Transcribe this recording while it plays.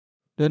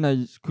Then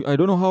I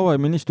don't know how I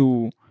managed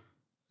to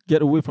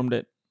get away from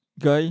that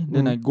guy.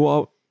 Then I go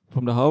out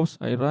from the house.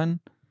 I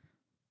run.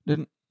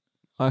 Then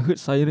I heard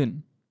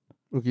siren.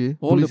 Okay.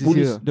 All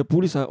Police the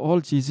police are all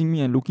chasing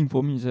me and looking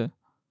for me, sir.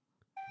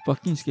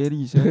 Fucking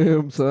scary, sir.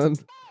 Damn, son.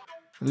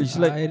 It's I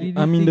like really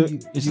I'm in the.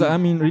 think It's like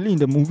I'm in really in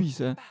the movies,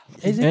 sir.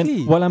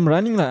 Exactly. And while I'm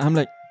running, like I'm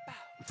like,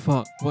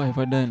 fuck, what have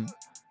I done?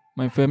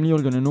 My family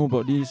all gonna know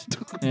about this,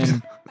 and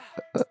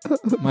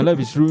my life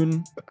is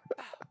ruined.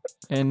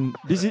 And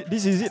this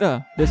is it,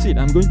 ah. That's it.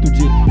 I'm going to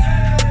jail.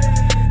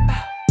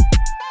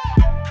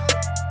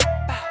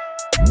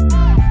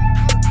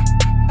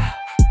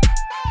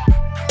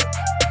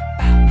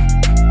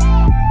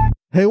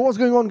 Hey, what's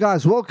going on,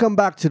 guys? Welcome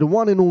back to the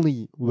one and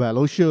only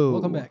Wello Show.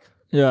 Welcome back.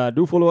 Yeah,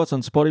 do follow us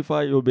on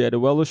Spotify. You'll be at the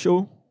Wello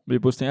Show. We'll be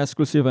posting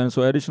exclusive and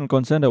so additional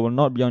content that will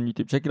not be on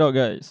YouTube. Check it out,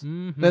 guys.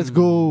 Let's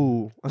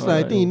go. Aslan, I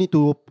Alright. think you need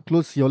to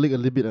close your leg a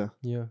little bit.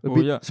 Yeah. A Oh,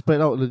 bit yeah. spread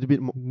out a little bit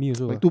more. Me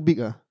also. Like too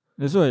big.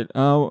 That's right.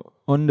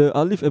 On the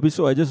Alif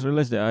episode, I just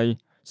realized that I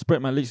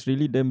spread my legs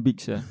really damn big,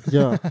 sir.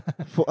 Yeah.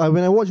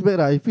 When I watch back,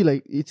 I feel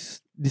like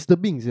it's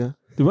disturbing. Yeah.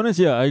 To be honest,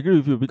 yeah, I agree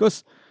with you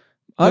because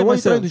Like I what you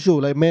myself. trying to show?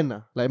 Like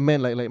man, like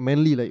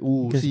manly. Like,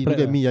 oh, can see, spread,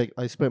 look at me.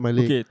 I spread my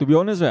leg. Okay, to be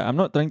honest, right, I'm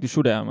not trying to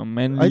show that I'm a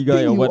manly I guy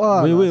think or you what.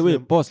 are, Wait,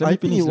 Sam. pause. I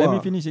think you Let me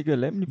are. finish, Igor.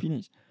 Let me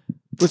finish.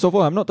 First of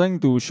all, I'm not trying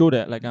to show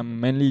that like I'm a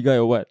manly guy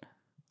or what.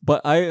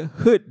 But I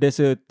heard there's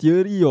a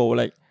theory or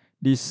like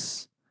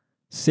this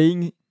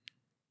saying.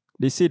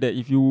 They say that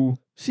if you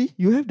See,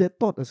 you have that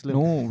thought, Aslan.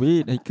 no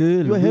wait,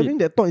 Michael, You are wait. having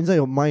that thought inside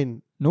your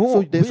mind. No,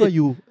 So that's why wait.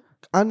 you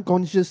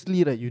unconsciously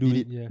you do did it.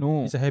 it. Yeah.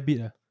 No. It's a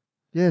habit.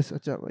 Yes,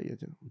 Achap.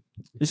 Achap.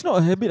 It's not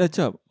a habit,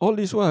 Achap. All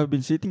this while I've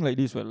been sitting like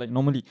this, right? Like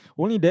normally.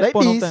 Only that Like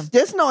point of this, time.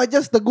 just now I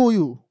just tegur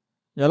you.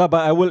 Yeah lah,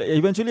 but I will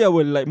eventually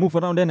like move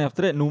around. Then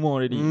after that, no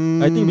more already.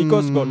 I think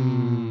because got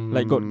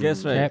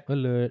gas, right? Cap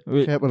alert.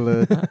 Wait, Cap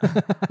alert.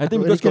 I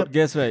think Very because got cap.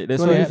 gas, right?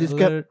 That's Don't why use this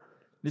cap. alert.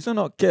 this one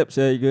not caps,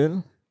 yeah,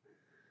 girl.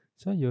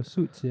 It's on your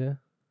suits, yeah.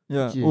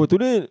 Yeah. Okay. Oh,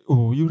 today,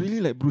 you really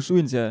like Bruce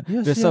Wayne, yeah?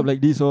 Yes, Dress yeah. up like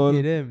this, all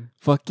Okay, damn.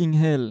 fucking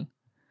hell.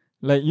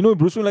 Like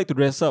Bruce Wayne like to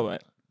dress up,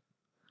 right?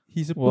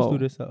 He's supposed Wow. to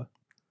dress up.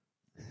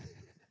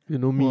 You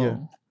know me,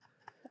 Wow.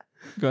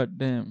 God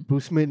damn.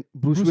 Bruce Wayne.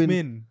 Bruce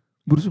Wayne.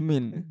 Bruce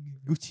Wayne.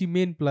 Gucci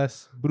Mane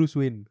plus Bruce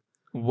Wayne.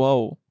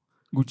 Wow.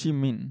 Gucci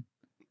Mane.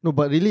 No,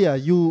 but really,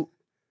 do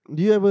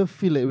you ever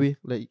feel that way?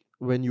 Like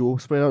when you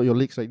spread out your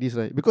legs like this,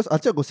 right? Because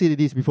Achak got said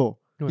this before.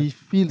 What? He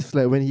feels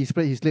like when he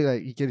spread his leg,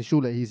 like he can show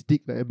like his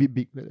dick like a bit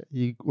big. Like that.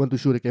 He want to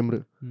show the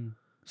camera.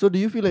 So do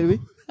you feel like way?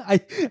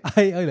 I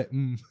like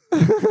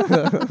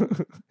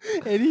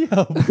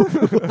anyhow.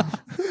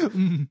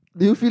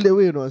 Do you feel that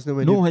way or not? Aslan,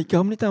 when No, you- Haikal,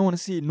 how many times I want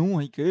to say no,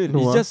 Haikal? No,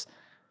 It's just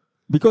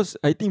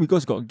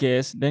because got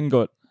gas, then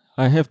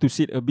I have to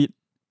sit a bit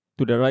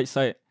to the right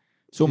side.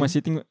 So my Okay.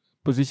 sitting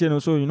position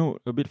also,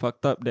 a bit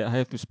fucked up that I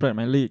have to spread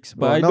my legs.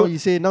 But Well, I now don't.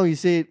 you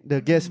say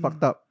the gas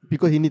fucked up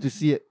because he need to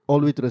see it all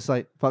the way to the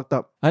side. Fucked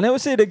up. I never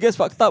say the gas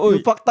fucked up. You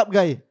Oi. fucked up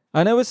guy.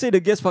 I never say the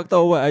gas fucked up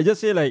or what. I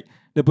just say like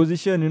the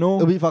position,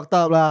 A bit fucked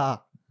up lah.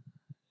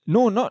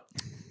 No, not.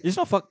 It's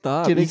not fucked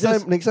up. Okay, It's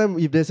just- next time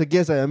if there's a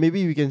guest,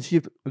 maybe we can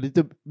shift a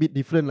little bit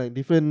different, like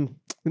different,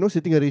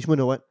 sitting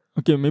arrangement or what.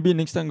 Okay, maybe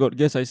next time got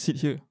gas, I sit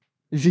here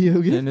You see here,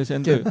 okay? in the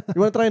center. Okay.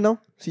 You want to try now?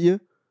 See here?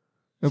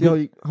 A See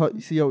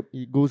bit- see how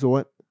it goes or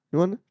what? You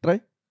want to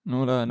try?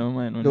 No lah, no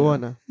mind. No, Don't need.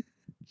 want ah.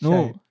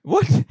 No.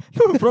 What?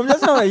 No, from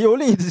just now, you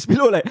only this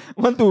below like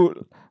want to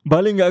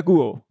baling kat aku.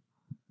 Oh.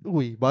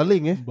 Ui,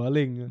 baling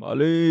Baling.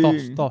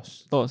 Baling.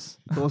 Toss.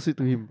 Toss it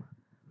to him.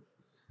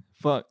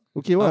 Fuck.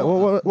 Okay, what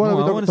No, are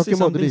we I want to say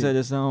talking about something today?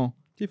 just now.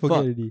 She forget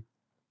Fuck. already.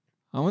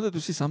 I wanted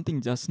to say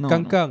something just now.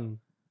 Kangkang.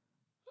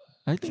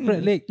 I think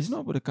Spread legs. it's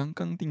not about the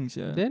kangkang things,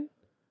 yeah. Then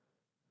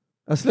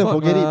Aslam,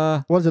 forget it.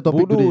 lah. What's the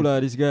topic Bodoh today? lah,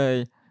 this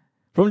guy.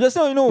 From just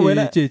now, when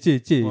I... che.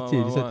 Wow,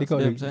 This wow, one take out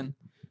damn, the, son.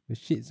 the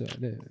shits.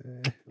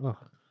 Oh.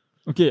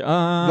 Okay,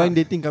 Blind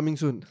dating coming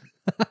soon.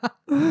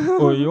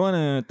 oh, you want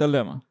to tell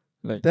them?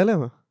 Like, Tell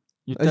them.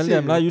 you tell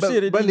them lah. You say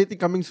Blind already. dating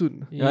coming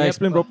soon. Yeah,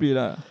 explain properly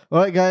lah.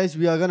 Alright guys,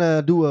 we are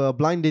gonna do a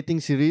blind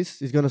dating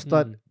series. It's gonna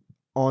start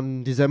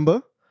on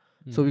December.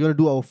 So we're gonna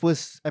do our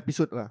first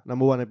episode lah,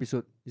 number 1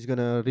 episode. It's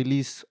gonna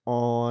release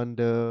on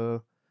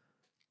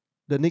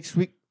the next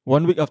week.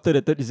 1 week after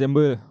the 3rd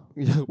December.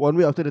 1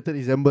 week after the 3rd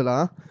December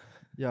lah.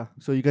 Yeah.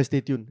 So you guys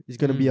stay tuned. It's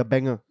gonna be a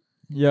banger.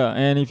 Yeah,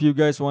 and if you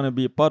guys want to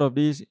be a part of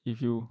this,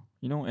 if you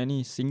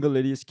any single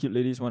ladies, cute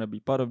ladies want to be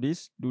part of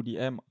this, do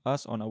DM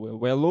us on our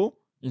Wello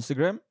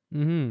Instagram,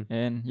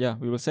 and yeah,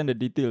 we will send the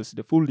details,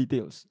 the full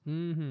details.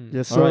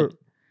 Yes, sir. Alright.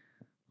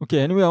 Okay.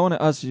 Anyway, I want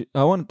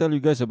to tell you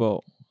guys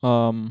about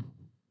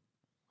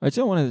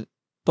actually I want to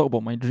talk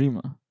about my dream.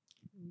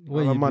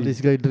 What you Alamak, dream?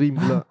 this guy dream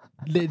pula.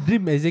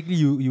 Dream exactly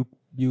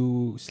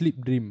you sleep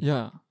dream.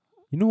 Yeah.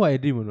 You know what I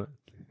dream or not?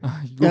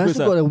 You go Yeah, I first,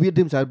 also got a weird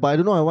dream, but I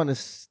don't know I want to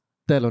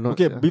tell or not.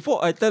 Okay, sia.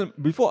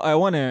 before I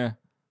want to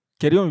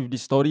carry on with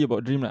this story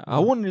about dream, I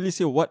won't really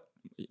say what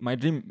my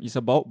dream is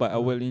about, but I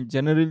will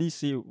generally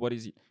say what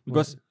is it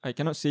because I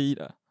cannot say it.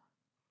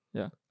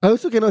 I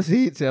also cannot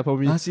say it, for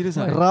me. Serious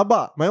ah?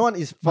 Rabak. My one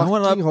is My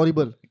one fucking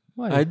horrible.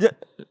 Why? I just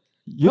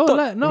you no, thought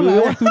like, no, like, I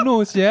want to know,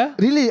 yeah.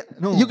 Really?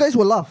 No. You guys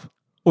will laugh.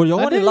 Oh,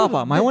 your I one is think laugh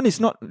ah. My that- one is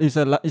not. It's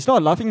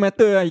not a laughing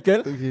matter,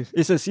 Ikel. Okay.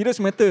 It's a serious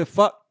matter.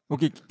 Fuck.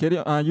 Okay, carry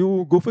on.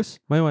 You go first.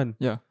 My one.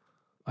 Yeah.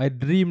 I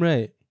dream,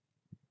 right?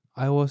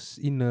 I was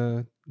in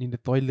the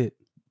toilet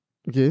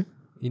Okay.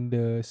 in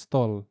the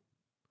stall.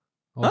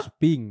 I was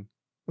peeing,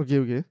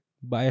 Okay.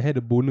 but I had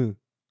a boner.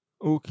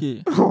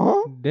 Okay.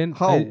 Then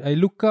How? I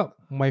look up,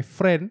 my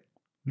friend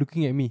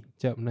looking at me.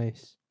 Jap,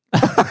 nice.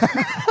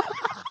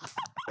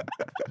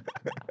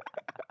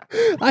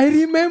 I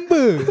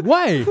remember.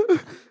 Why?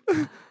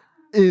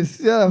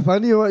 It's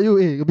funny about you.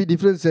 A bit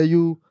different. Say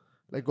you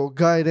like got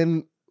guy,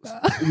 then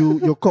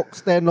your cock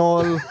stand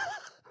all.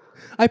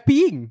 I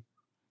peeing.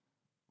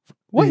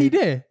 Why he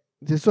there?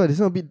 That's why this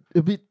one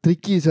a bit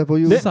tricky, for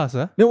you. Sus,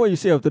 ah? Then what you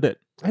say after that?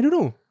 I don't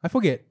know. I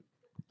forget.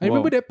 I Wow.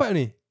 remember that part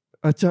ni.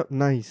 Achap,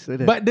 nice. Like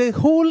that. But the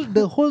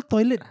whole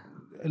toilet,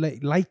 like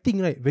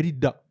lighting, right, very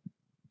dark.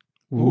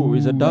 Oh,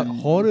 it's a dark.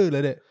 Horror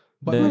like that.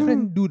 But my Damn.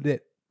 friend do that.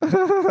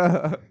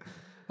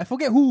 I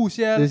forget who,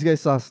 yeah. This guy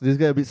sus. This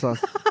guy a bit sus.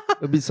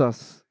 A bit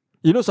sus.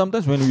 You know,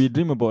 sometimes when we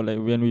dream about like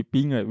when we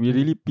peeing, right, we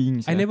really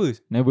peeing. I never.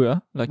 Never ah.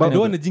 Like But I I don't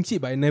want never. to jinx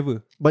it, but I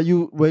never. But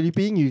when you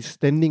peeing, you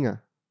standing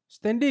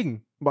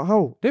Standing. But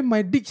how? Then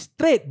my dick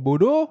straight,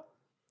 bodoh.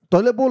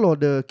 Toilet bowl or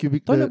the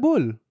cubic? Toilet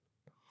bowl.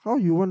 How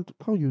you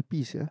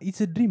pee, yeah?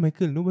 It's a dream,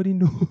 Michael. Nobody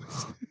knows.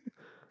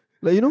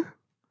 Like, you know?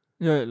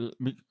 Yeah.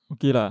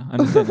 Okay lah.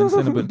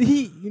 Understandable.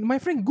 My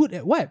friend good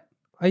at what?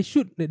 I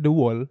shoot at the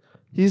wall.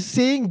 He's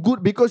saying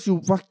good because you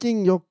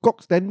fucking your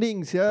cock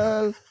standing,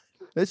 yeah.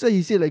 That's why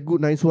he said like good,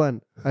 nice one.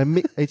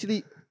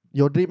 Actually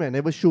your dream I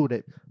never show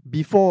that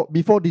before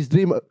this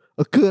dream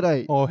occur,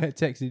 right? Or had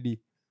sex already.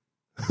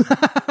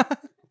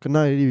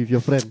 Kena already with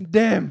your friend.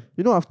 Damn.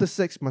 You know after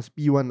sex must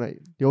be one,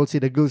 right? They all say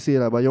the girl say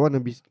lah, but you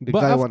wanna be the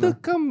But guy one. after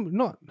come,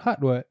 not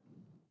hard what?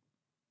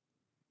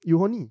 You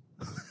horny.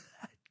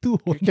 Too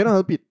You hot. cannot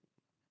help it.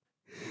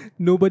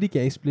 Nobody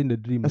can explain the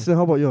dream. I said,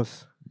 how about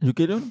yours? You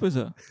carry on first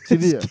ah.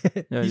 Silly, ah?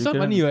 Yeah, It's you not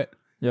carry funny on. what?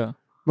 Yeah.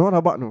 No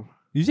rabak no.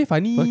 You say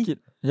funny. Fuck it.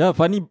 Yeah,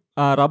 funny.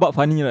 Rabak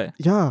funny right.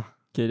 Yeah.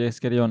 Okay, let's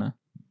carry on ah.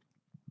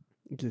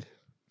 Okay.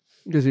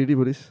 You guys ready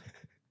for this?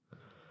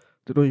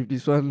 Don't know if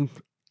this one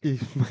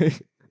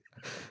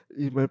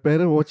if my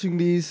parent watching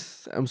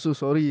this, I'm so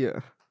sorry.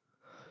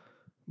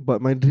 But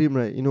my dream,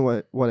 right? You know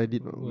what I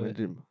did? My What?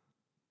 dream.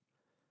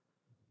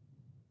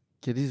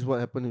 Okay, this is what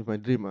happened with my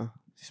dream.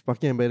 It's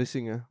fucking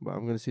embarrassing. But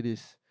I'm gonna say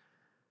this.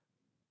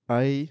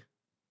 I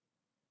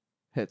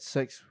had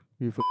sex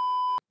with a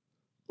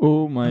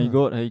Oh my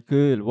god,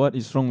 Haikal, what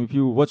is wrong with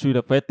you? What's with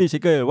the fetish,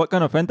 Haikal? What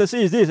kind of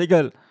fantasy is this,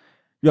 Haikal?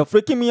 You're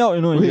freaking me out,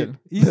 you know, Wait. Haikal.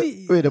 Is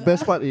it? Wait, the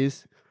best part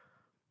is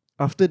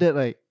after that,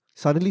 right?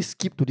 Suddenly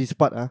skip to this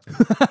part.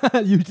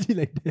 Usually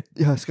like that.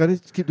 Yeah, suddenly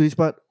skip to this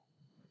part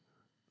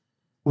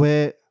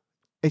where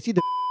actually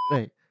the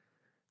right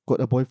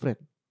got a boyfriend.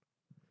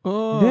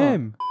 Oh,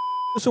 Damn.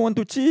 also want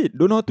to cheat.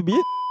 Don't know how to be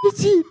it.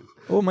 He cheat.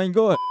 Oh my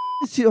god.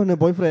 He cheat on the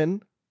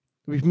boyfriend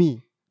with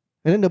me,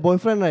 and then the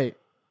boyfriend right,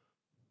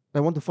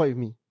 want to fight with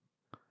me.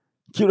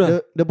 Cute lah.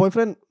 The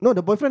boyfriend, no,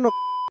 the boyfriend not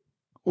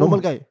normal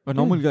Oh, guy, a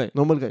normal guy.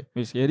 normal guy.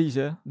 It's scary,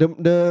 yeah.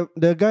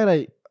 The guy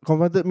like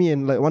confronted me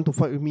and like want to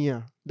fight with me.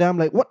 Then I'm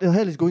like, what the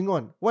hell is going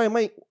on? Why am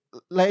I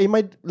like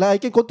I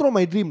can control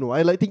my dream? No,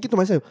 I like thinking to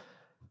myself,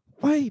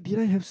 why did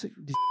I have sex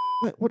with this?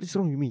 What is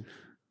wrong with me?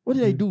 What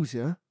did I do,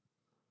 yeah?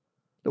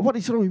 What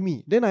is wrong with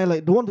me? Then I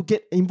like don't want to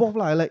get involved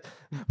lah. I like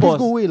please Pause.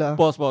 go away lah.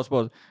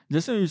 Pause.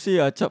 Just so you say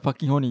Achap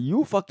fucking horny.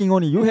 You fucking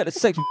horny. You had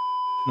sex with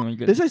no,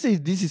 Haikal. That's why I say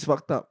this is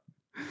fucked up.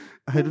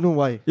 I don't know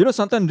why. You know,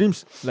 sometimes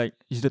dreams like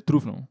is the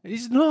truth, no?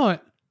 It's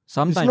not.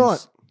 Sometimes.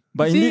 not.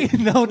 But See,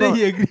 in now that not.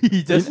 he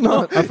agree. Just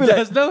now, not. I feel like-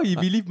 just now he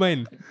believe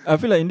mine. I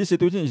feel like in this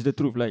situation is the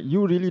truth. Like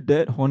you really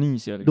that horny,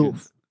 yeah. No,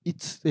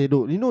 it's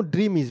no. You know,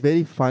 dream is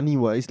very funny.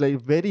 It's like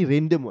very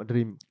random.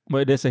 Dream.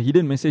 But there's a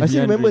hidden message I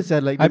still behind remember,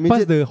 dream. like I the pass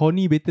major, the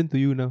horny baton to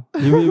you now.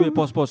 Wait,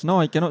 pause. Now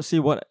I cannot say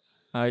what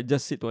I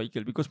just said to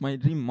Aikal because my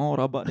dream more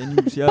rabak than you,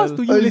 sial. Pass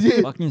to you Oh, is later.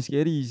 it? Fucking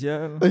scary,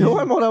 sial. Your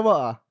one more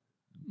about.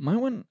 My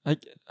one,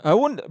 I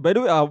won't. By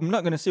the way, I'm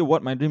not gonna say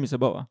what my dream is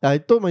about. I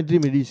told my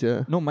dream already,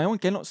 yeah. No, my one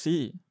cannot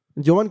say.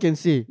 Your one can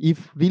say.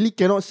 If really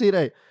cannot say,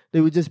 right,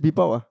 they will just beep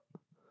out.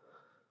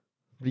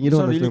 Bring it This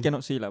on. one really Aslam.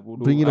 cannot say lah,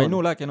 bodoh. Bring it I on. know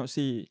lah, cannot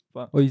say.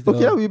 Fuck. Oh, is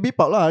Okay, we beep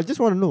out lah. I just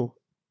want to know.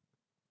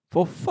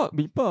 For fuck,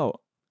 beep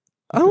out.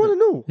 I want to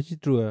know. Actually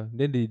true.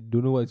 Then they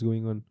don't know what's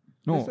going on.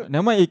 No, That's what-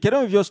 never mind. Carry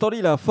on with your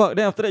story lah. Fuck.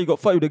 Then after that, you got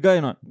fight with the guy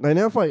or not? I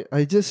never fight.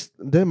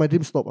 Then my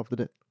dream stopped after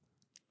that.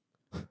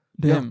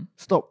 Damn.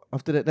 Stop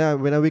after that.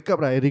 Then when I wake up,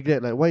 right, I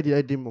regret. Like, why did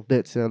I dream of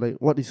that? Yeah? Like,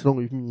 what is wrong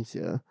with me?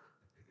 Yeah.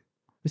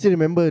 I still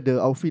remember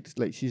the outfit.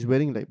 Like, she's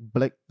wearing like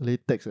black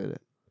latex like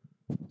that.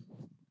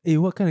 Hey,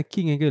 what kind of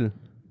king girl?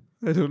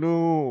 I don't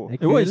know. Like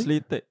Hey, what is girl?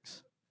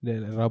 latex?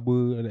 Like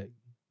rubber, like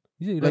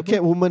is it Like rubber?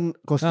 Catwoman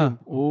costume.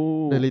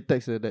 Oh, The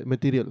latex, that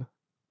material.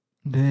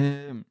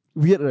 damn.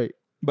 Weird, right?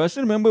 But I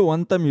still remember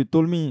one time you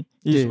told me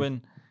is Okay.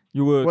 when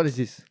You were What is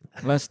this?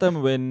 last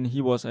time when he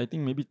was, I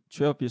think maybe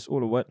 12 years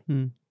old or what,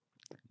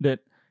 that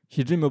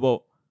he dreamed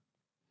about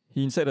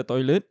he inside the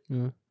toilet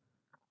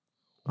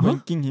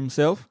wanking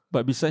himself,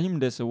 but beside him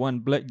there's a one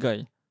black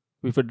guy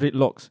with a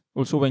dreadlocks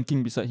also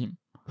wanking beside him.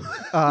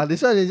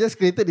 This one they just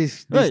created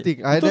this Right,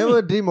 thing. I you told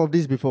never dream of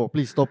this before.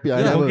 Please stop it. I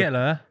Yeah, never. Forget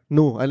lah.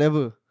 No, I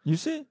never. You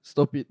see,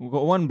 Stop it. we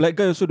got one black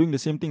guy also doing the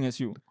same thing as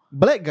you.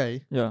 Black guy?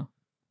 Yeah.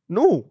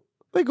 No.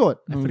 My God.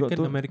 No, we got African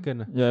two- American.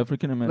 Yeah,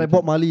 African American. Like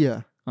Bob Marley.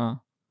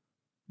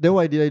 Then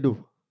what did I do?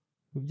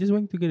 We just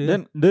went together.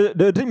 Then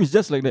the dream is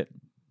just like that.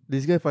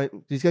 This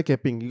guy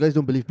capping. You guys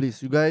don't believe, please.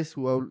 You guys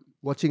who are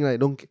watching, right?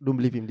 Don't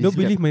believe him. This Don't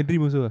is believe my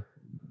dream also.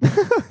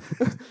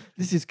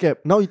 This is cap.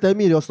 Now you tell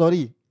me your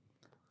story.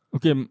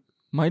 Okay,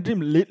 my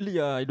dream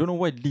lately, I don't know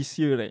why this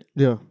year, right?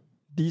 Yeah.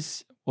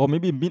 This or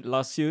maybe mid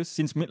last year,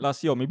 since mid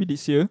last year or maybe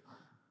this year,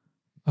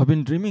 I've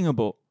been dreaming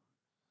about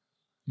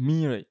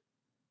me, right,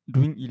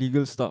 doing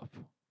illegal stuff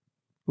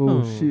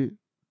Oh, Oh. shit.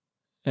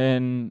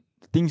 and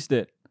things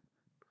that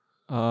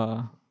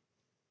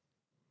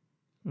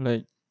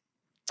like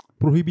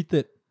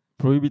Prohibited.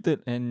 prohibited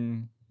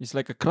and it's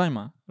like a crime,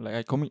 like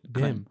I commit a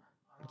crime.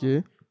 Damn.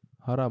 Okay.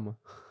 Haram.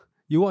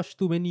 You watch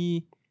too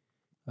many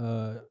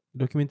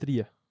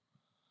documentary.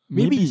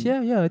 Maybe.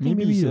 Yeah, I think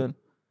maybe. sir.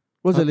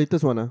 What's the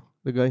latest one?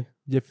 The guy.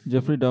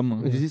 Jeffrey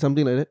Dahmer. Is it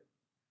something like that?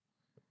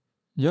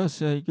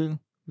 Yes, Eagle.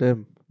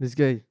 Damn. This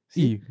guy.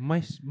 See,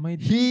 my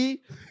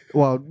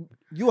Wow.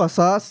 You are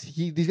sus.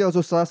 This guy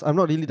also sus. I'm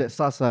not really that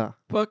sus.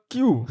 Fuck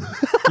you.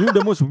 You're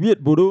the most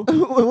weird, bodo.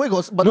 Wait,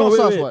 but not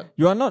sus, what?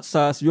 You are not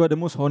sus. You are the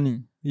most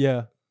horny.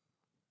 yeah.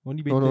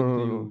 Only better No.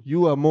 to you. You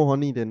are more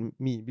horny than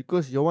me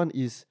because your one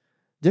is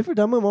Jeffrey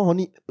Dahmer more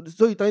horny.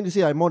 So you're trying to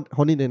say I'm more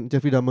horny than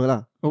Jeffrey Dahmer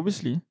lah?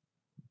 Obviously.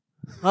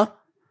 Huh?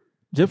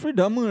 Jeffrey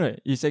Dahmer, right,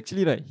 is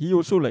actually like he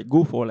also like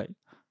go for like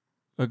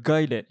a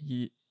guy that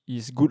he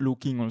is good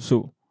looking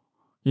also.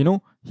 You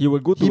know, he will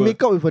go to He make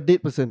out with a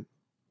dead person.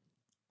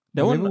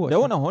 that I one. never watched That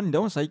one, horny.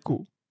 That one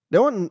psycho. That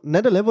one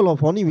another level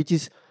of horny which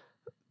is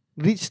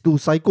reached to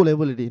psycho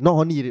level already. Not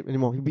horny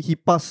anymore. He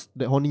passed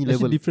that horny That's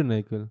level. different,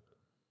 Michael.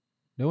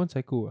 That one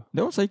psycho.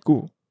 That one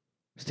psycho.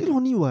 Still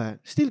horny what?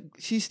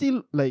 She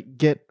still like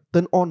get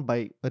turned on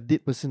by a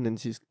dead person and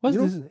she's What's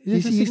you know, this?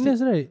 It's a he's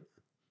sickness, right?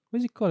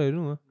 What's it called? I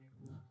don't know.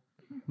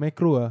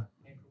 Macro.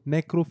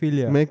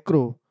 Necrophilia.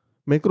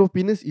 Macro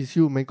penis is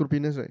you micro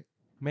penis, right?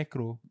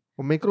 Macro.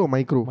 Or macro or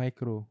micro?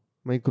 Micro.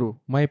 Micro.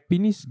 My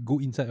penis go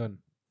inside on.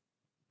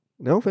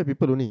 That one fat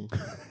people only.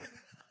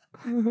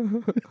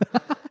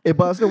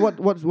 But so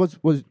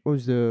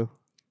what's the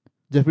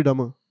Jeffrey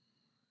Dahmer?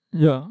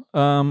 Yeah.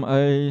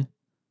 I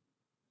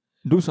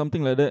do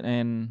something like that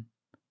and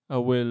I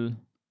will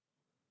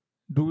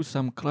do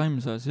some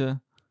crimes as yeah.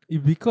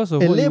 If because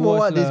of Hey, what you lame or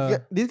watch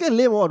what? This guy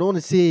lame or what? I don't want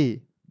to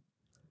say.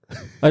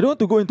 I don't want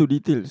to go into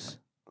details.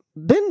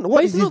 Then But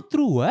what it's is it? not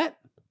true, what?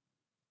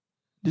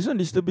 This one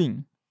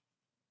disturbing.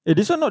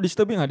 This one not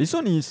disturbing. This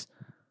one is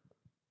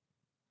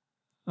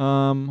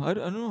I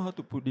don't know how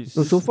to put this.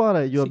 So far,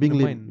 right, you are Sick being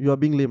the lame. mind. You are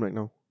being lame right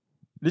now.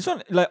 This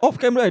one like off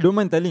camera I don't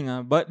mind telling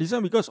but this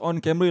one because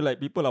on camera like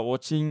people are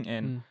watching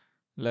and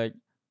like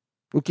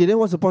Okay, then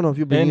what's the point of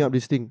you bringing And- up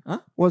this thing? Huh?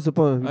 What's the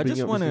point of you I bringing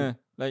just up this thing? wanna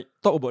like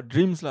talk about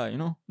dreams lah, you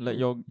know, like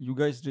you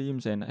guys'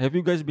 dreams and have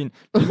you guys been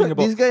dreaming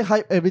about This guy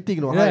hype everything,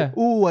 no? Yeah. Hype.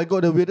 Oh, I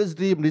got the weirdest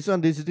dream. This one,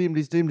 this dream.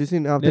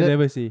 After They that,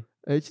 never say.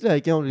 actually, I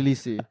cannot really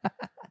say.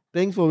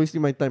 Thanks for wasting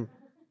my time.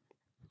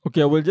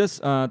 Okay, I will just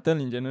tell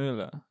in general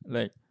lah.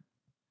 Like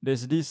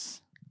there's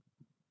this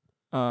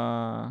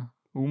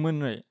woman,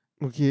 right?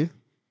 Okay.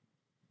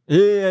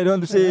 Hey, I don't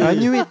want to say. I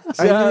knew it.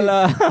 Sial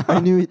lah. I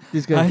knew it.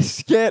 This guy. I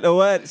scared or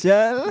what?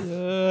 Sial.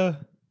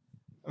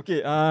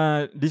 Okay,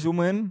 this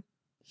woman,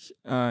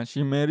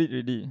 she married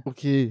already.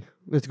 Okay,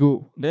 let's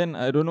go. Then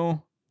I don't know.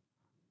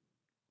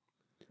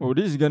 Oh,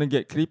 this is gonna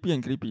get creepy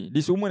and creepy.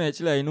 This woman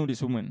actually I know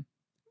this woman.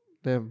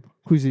 Damn.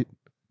 Who is it?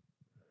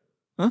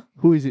 Huh?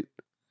 Who is it?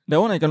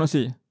 That one I cannot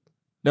say.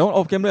 That one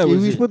off camera I Hey,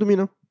 will say. whisper to me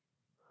now.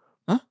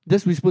 Huh?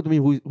 Just whisper to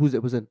me who's that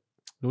person.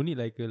 No need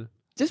like girl.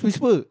 Just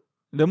whisper.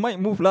 The mic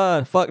move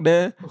lah. Fuck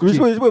there. Okay.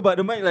 Whisper, but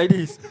the mic like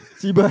this.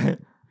 Sibai.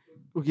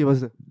 Okay,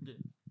 what's that?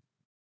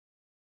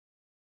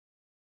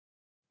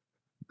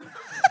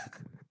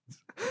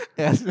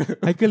 Yes.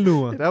 Michael know.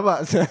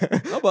 Rabak.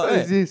 Nampak What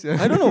eh? is this?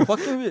 I don't know.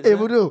 Fucking weird. Hey, sia.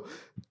 bodoh.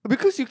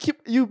 Because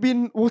you've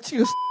been watching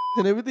your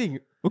and everything.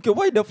 Okay,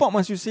 why the fuck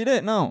must you say that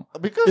now?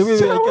 Because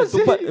Wait, I was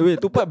Ikil, saying-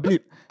 Tupat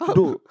blip.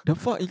 Bro, the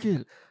fuck,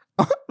 Ikil.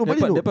 Nobody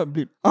know. That part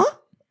blip. Huh?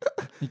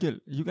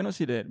 Ikil, you cannot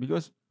say that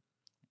because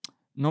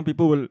now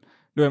people will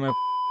do my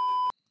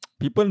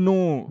people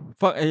know.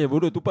 Fuck,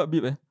 bodoh, tupat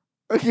blip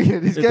Okay,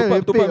 this guy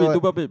will pay what?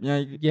 tupat blip.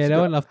 Yeah, that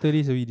one after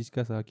this we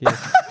discuss. Okay.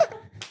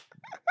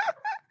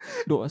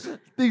 Doh, asal?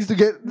 Things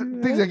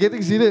are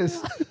getting serious.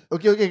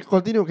 Okay,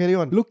 continue, carry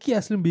on. Loki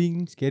Aslam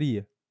being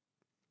scary.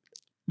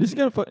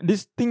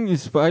 This thing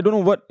is, I don't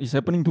know what is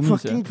happening to me.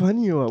 Fucking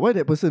funny, what? Why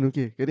that person?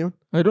 Okay, carry on.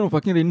 I don't know,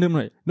 fucking random,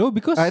 right? No,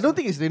 because I don't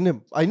think it's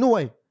random. I know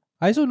why.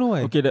 I also know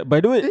why. Okay,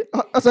 by the way,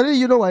 Suddenly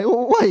you know why?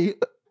 Oh, why?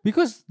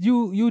 Because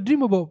you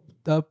dream about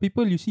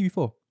people you see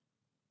before.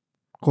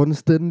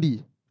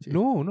 Constantly.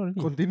 No, not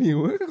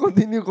really.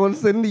 Continue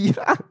constantly.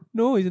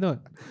 No, it's not.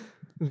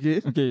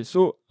 Okay. Okay,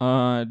 so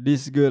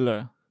this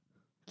girl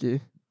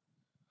Okay.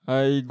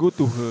 I go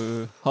to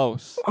her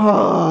house.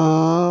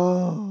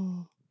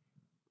 Ah.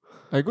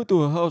 I go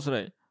to her house,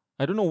 right?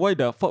 I don't know why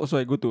the fuck so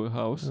I go to her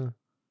house.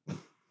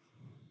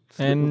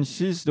 And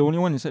she's the only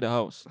one inside the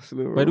house.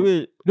 By the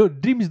way, No,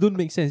 dreams don't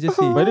make sense. Just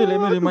say. by the way, let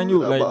me remind you,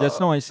 like just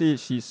now I say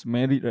she's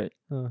married, right?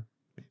 Uh,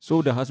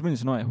 So the husband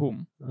is not at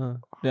home.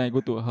 Then I go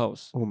to her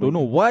house. Oh my Don't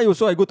know why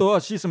also I go to her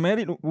house. She's a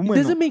married it woman.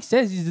 doesn't make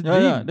sense. It's a Yeah,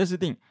 dream. yeah, that's the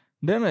thing.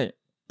 Then right,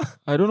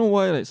 I don't know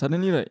why, like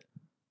suddenly, right,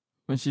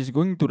 when she's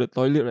going to the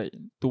toilet, right,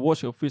 to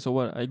wash her face or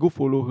what, I go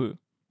follow her.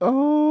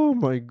 Oh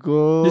my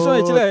god. This one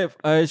actually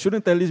I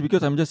shouldn't tell this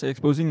because I'm just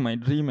exposing my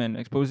dream and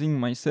exposing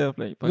myself.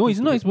 Like No, it's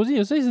not stupid. exposing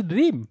yourself. It's a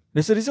dream.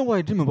 There's a reason why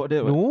I dream about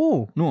that. What?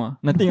 No. No,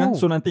 nothing. No.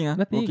 So nothing.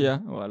 Nothing. Okay.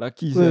 Wow,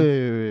 lucky.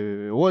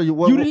 Wait. What you?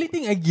 What, You really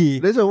think I gay?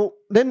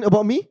 Then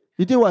about me?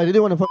 You think what? I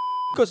didn't want to fuck?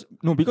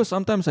 Because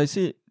sometimes I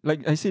say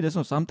there's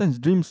no. Sometimes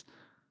dreams.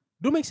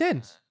 Don't make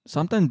sense.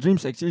 Sometimes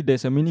dreams actually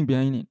there's a meaning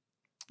behind it.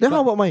 Then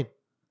how about mine?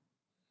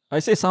 I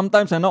say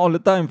sometimes and not all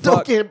the time. Fuck.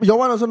 Okay, your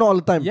one also not all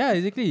the time. Yeah,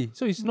 exactly.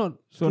 So it's not.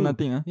 So true.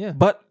 nothing. Yeah.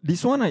 But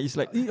this one is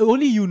like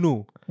Only you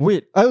know.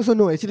 wait. I also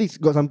know. Actually, it's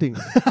got something.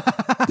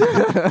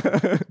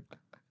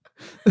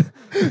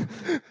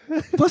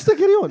 Faster,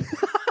 carry on.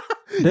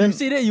 Then You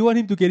say that you want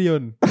him to carry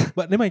on,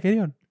 but never mind, carry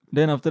on.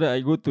 then after that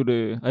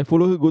I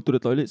follow her go to the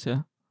toilets.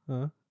 Yeah.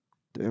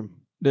 Damn.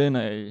 Then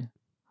I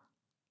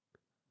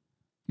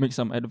make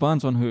some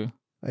advance on her.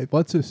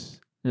 Advances.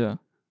 Yeah.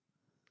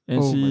 And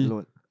Oh my she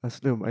lord.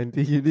 Aslam, I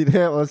think you need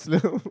help,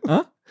 Aslam.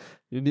 Huh?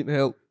 You need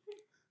help.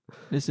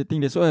 that's the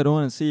thing. That's why I don't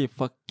want to say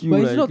fuck you. But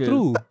it's like not a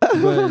true.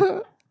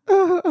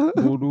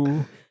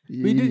 Bodoh.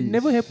 It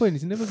never happen.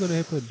 It's never gonna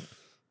happen.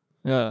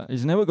 Yeah,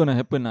 it's never gonna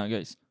happen now,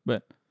 guys.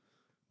 But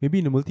Maybe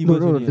in the multiverse.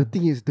 No, only, the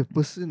thing is, the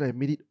person I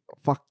made it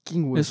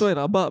fucking worse. that's why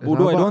rabak,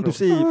 bodoh. I don't want to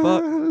say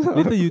fuck.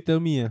 Later you tell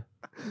me.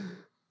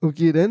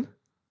 Okay, then.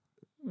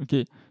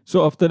 Okay,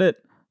 so after that,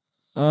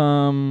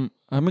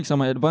 I make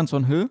some advance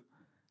on her,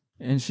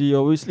 and she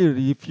obviously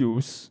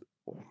refused.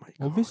 Oh my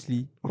god.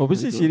 Obviously.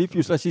 Obviously, she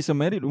refused. Like she's a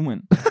married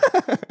woman.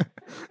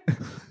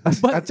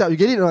 But- Acap, you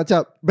get it or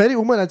Acap? Married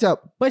woman, Acap.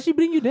 But she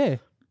bring you there.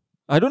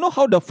 I don't know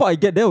how the fuck I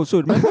get there. Also,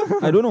 remember?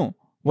 I don't know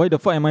why the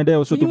fuck am I there.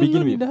 Also, You to begin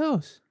alone in with, the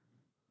house.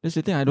 that's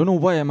the thing. I don't know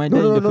why am I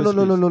there No, in the first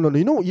place.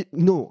 no. You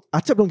know,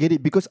 Acap don't get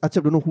it because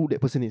Acap don't know who that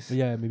person is.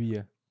 Yeah, maybe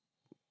yeah.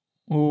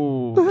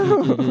 Oh,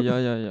 okay,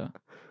 yeah.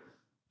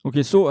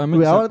 Okay, so I make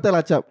Wait, I some, want to tell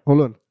Acap.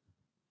 Hold on.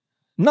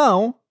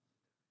 now.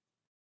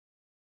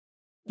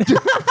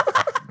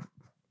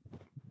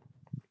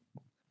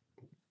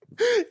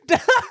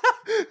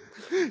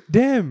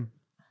 Damn.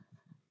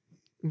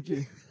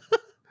 Okay.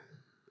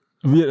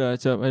 Weird,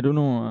 chap. I don't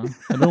know.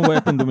 I don't know what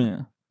happened to me.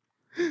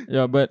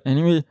 Yeah, but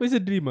anyway, What's a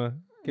dream?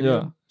 Carry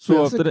yeah. on.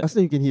 So after that,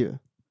 Aslan, you can hear.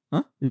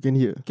 Huh? You can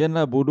hear. can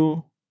lah,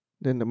 bodoh.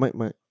 Then the mic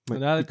might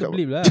Dah pick up.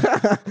 terblip lah.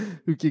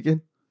 Okay, can.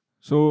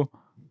 So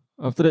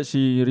after that,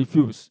 she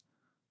refused.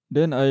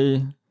 Then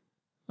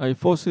I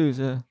force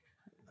her.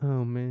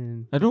 Oh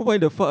man. I don't know why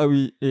the fuck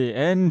we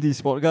end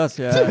this podcast.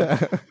 Yeah.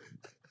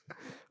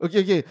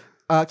 Okay.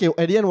 Okay,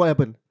 at the end, what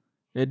happened?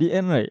 At the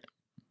end, right?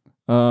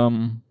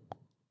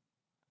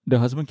 The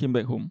husband came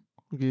back home.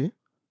 Okay.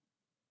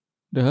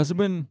 The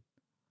husband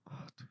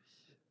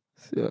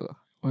Yeah.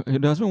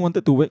 The husband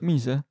wanted to whack me,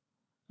 sir.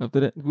 After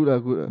that, Good lah,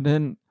 good lah.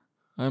 then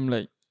I'm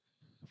like,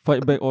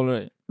 fight back, all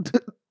right.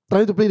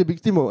 Trying to play the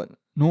victim or what?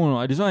 No,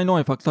 this one I know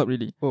I fucked up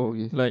really. Oh,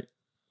 okay. Like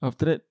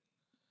after that,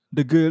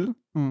 the girl.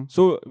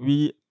 So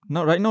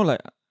right now, like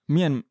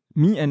me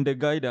and the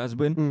guy, the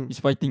husband, is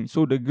fighting.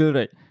 So the girl,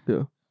 right?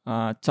 Yeah.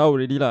 Chow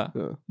already lah.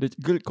 Yeah. The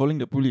girl calling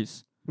the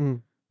police.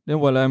 Then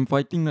while I'm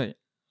fighting, right,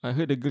 I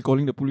heard the girl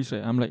calling the police.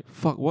 Right, I'm like,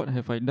 fuck, what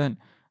have I done?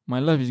 My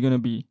life is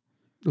gonna be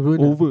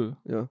Ruined. over.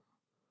 Yeah.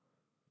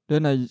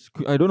 Then I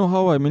don't know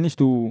how I managed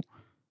to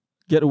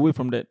get away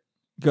from that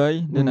guy.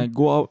 Then I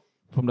go out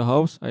from the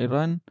house. I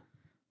run.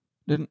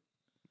 Then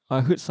I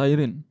heard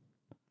siren.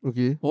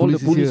 Okay. All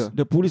Police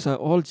the police are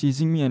all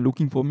chasing me and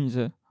looking for me,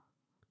 sir.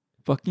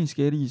 Fucking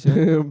scary, sir.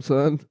 Damn,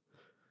 son.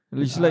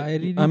 It's I like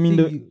really I'm in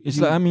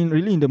think like I'm in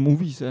really in the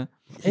movies, sir.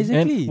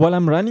 Exactly. And while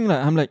I'm running,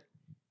 like I'm like,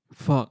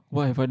 fuck,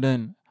 what have I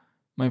done?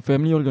 My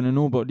family all gonna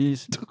know about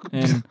this,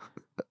 and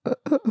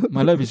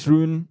my life is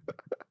ruined.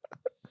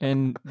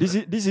 And this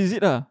is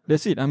it, ah.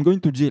 That's it. I'm going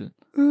to jail.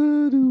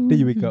 Then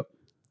you wake up.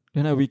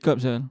 Then I wake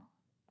up, sir.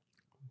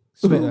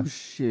 Sweat Oh, lah.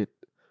 shit.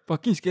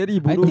 Fucking scary, I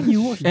bro. think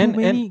you watch too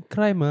many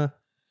crime.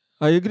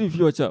 I agree with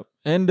you, Achap.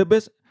 And the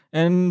best,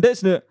 and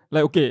that's the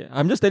like. Okay,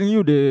 I'm just telling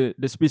you the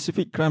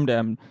specific crime that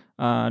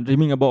I'm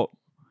dreaming about.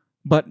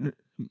 But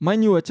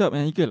mind you, Achap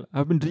and Ikel,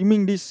 I've been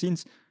dreaming this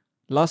since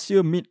last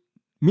year, mid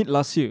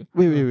last year.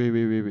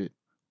 Wait.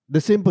 The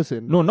same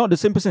person? No, not the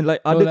same person.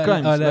 Like other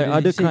crimes, like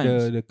other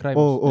crimes. The crimes.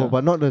 Oh, Yeah.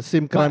 but not the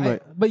same crime,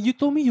 right? But you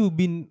told me you've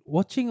been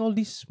watching all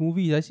these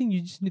movies. I think you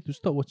just need to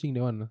stop watching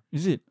that one.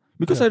 Is it?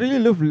 Because Yeah. I really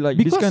love like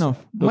this Because kind of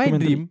my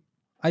documentary.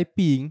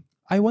 dream,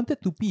 I wanted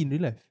to pee in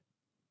real life.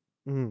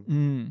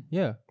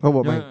 Yeah. How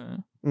about mine?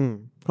 Yeah.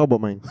 How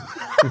about mine?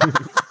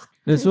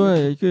 That's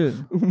why, Aikil.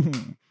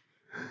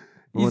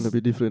 I want to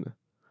be different.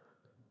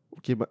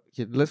 Okay, but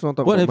let's not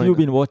talk What about have you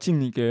mine. been watching,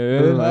 No,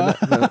 Aikil?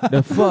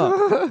 The fuck?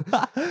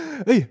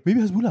 Hey,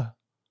 maybe Hasbullah.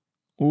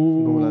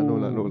 Oh. No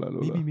lah.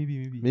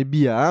 Maybe.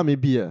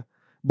 Maybe.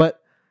 But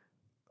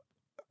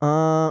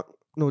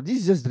no, this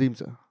is just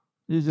dreams.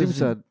 It's Dreams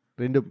just are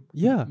random.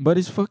 Yeah, But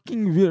it's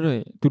fucking weird,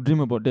 right? To dream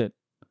about that.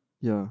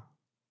 Yeah.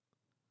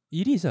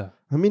 it is. I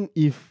mean,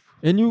 if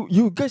And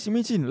you guys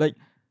imagine, like,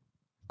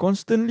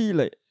 constantly,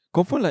 like,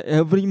 confirm, like,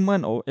 every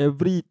month or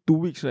every 2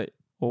 weeks, right?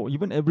 Or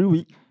even every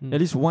week, at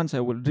least once I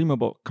will dream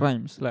about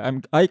crimes. Like,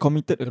 I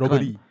committed a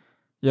robbery. crime.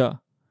 Yeah.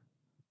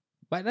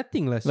 But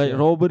nothing lah. Like,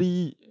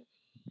 robbery,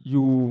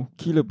 you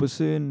kill a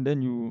person, then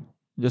you,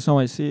 just now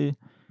I say,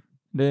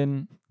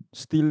 then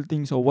steal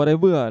things or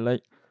whatever,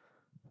 like,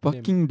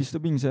 fucking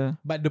disturbing, sir.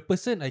 But the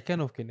person I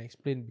kind of can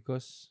explain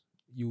because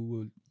you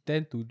will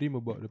tend to dream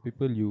about the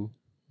people you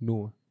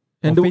know.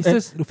 And Or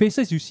the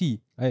faces you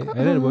see. I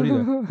read about it.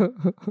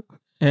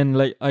 And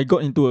like I got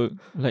into a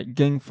like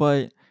gang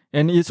fight,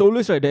 and it's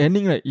always like the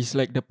ending, right? Is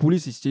like the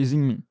police is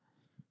chasing me,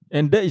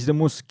 and that is the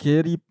most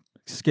scariest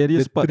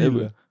The part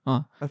thrill,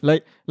 ever.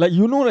 Like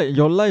you know, like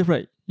your life,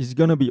 right, is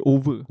gonna be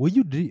over. Were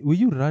you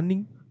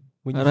running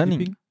when you Running.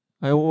 sleeping?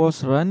 I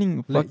was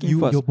running Like fucking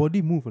fast. your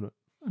body move or not?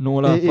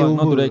 No lah, fuck,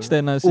 not to the over.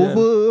 extent lah.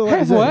 Over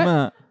Have is that? what?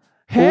 Mak,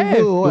 Have.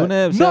 Over what? don't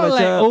have. Not sia,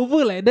 like macam-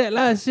 over like that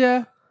lah, sia.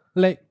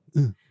 Like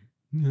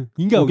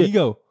hingau. Okay.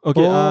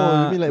 Okay,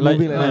 Oh, you mean like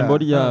moving like my that,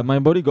 body, my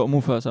body got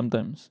moved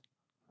sometimes.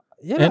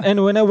 Yeah. And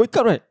when I wake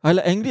up, right, I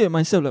like angry at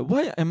myself. Like,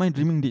 why am I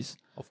dreaming this?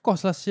 Of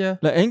course lah, sia.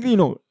 Like angry,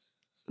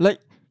 like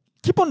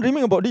keep on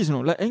dreaming about this,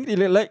 like angry,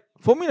 like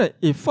for me, like,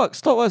 fuck,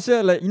 stop us,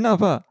 like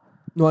enough,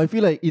 No, I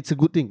feel like it's a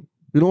good thing.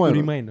 You know why? To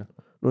or not? remind.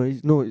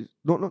 It's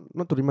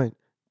not to remind.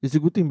 It's a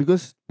good thing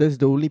because that's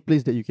the only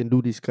place that you can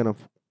do this kind of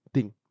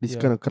thing, this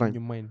kind of In crime.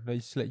 your mind.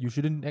 Like, it's like you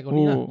shouldn't act on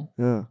it lah. Oh,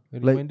 Yeah, A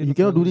like reminder you to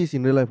cannot do follow. this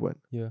in real life, what?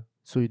 Yeah.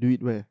 So you do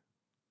it where?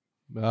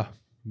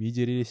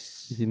 Major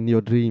is. It's in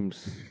your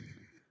dreams.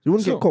 You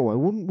won't So- get caught, what?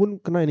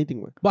 Won't kena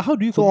anything, what? But how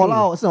do you So all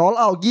control? out, all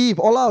out, give,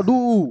 all out,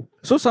 do.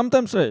 so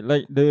sometimes, right,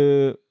 like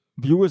the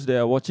viewers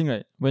that are watching,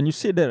 right, when you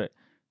say that, right,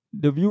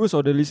 the viewers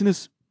or the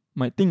listeners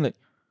might think like,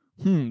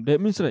 that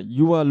means, right,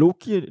 you are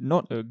low-key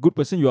not a good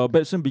person, you are a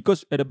bad person,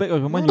 because at the back of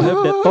your mind you have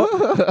that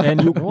thought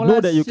and you No know lah,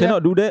 that you sia.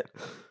 cannot do that,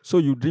 so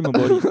you dream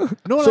about it.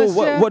 No So lah,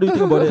 sia. what do you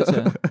think about that,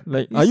 sia?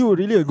 Like, are you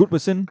really a good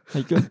person,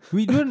 Haikal?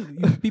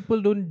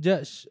 People don't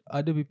judge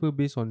other people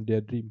based on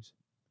their dreams.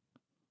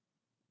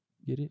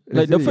 Get it?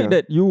 Like the Actually, fact yeah.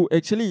 that you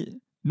actually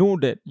know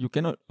that you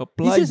cannot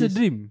apply It's just a this.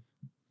 dream.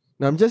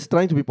 No, I'm just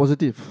trying to be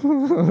positive.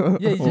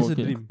 Yeah, it's Oh, just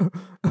okay. a dream.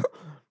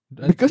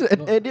 Because at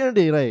the end of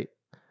the day, right,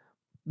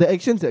 the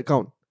actions that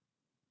count.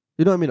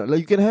 You know what I mean? Like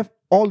you can have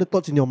all the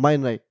thoughts in your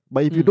mind, right?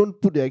 But if you don't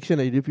put the action,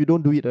 right, if you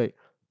don't do it, right,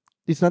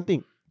 it's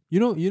nothing. You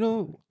know.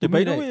 Okay, to by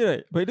me,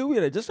 the way,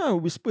 right, just now I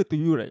whispered to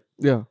you, right?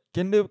 Yeah.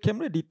 Can the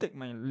camera detect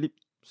my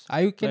lips?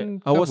 I Like,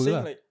 can. I was cover saying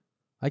lah. like,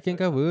 I can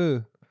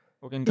cover.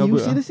 can You cover.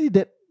 seriously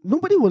that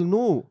nobody will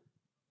know.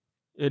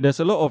 There's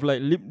a lot of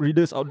like lip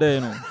readers out there,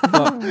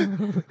 Fuck.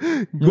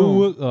 Go No.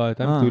 work.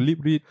 Time to lip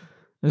read.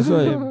 That's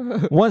why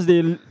once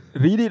they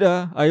read it,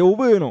 I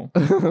over,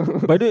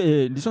 By the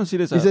way, this one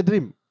serious. It's a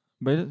dream.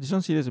 This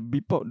one serious.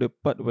 Beep out the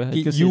part where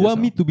Okay, Haikal you say want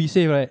just me now. to be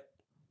safe, right?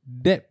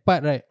 That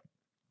part, right?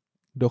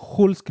 The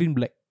whole screen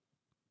black.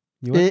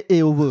 You want?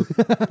 Over.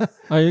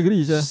 I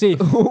agree, sir. Safe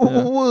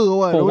Over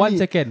what? for 1 Only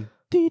second.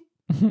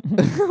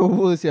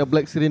 over see a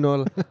black screen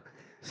all.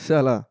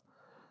 Salah.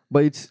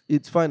 But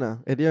it's fine.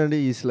 At the end of the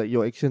day, it's like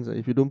your actions.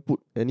 If you don't put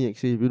any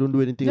action, if you don't do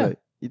anything, Yeah. right,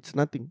 it's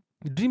nothing.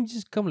 Dreams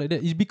just come like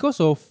that. It's because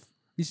of.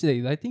 It's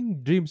like I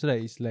think dreams,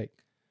 right? Is like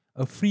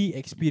a free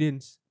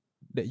experience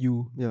that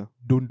you Yeah.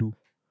 don't do.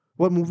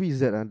 What movie is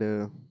that?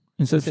 The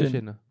Inception.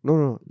 Inception.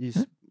 no,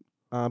 it's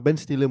Ben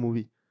Stiller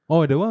movie.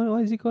 Oh, the one.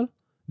 What is it called?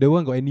 The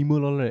one got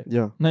animal all right.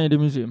 Yeah. Night at the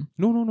Museum.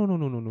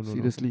 No.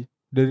 Seriously.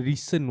 The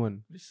recent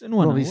one. Recent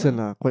one. Not recent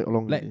quite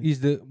long. Like already. is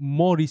the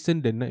more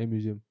recent than Night at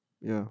Museum.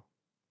 Yeah.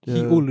 He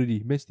The- old already.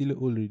 Ben Stiller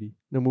old already.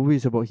 The movie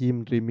is about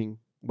him dreaming,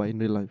 but in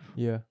real life.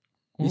 Yeah.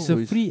 Oh, It's so a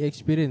it's- free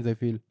experience, I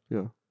feel.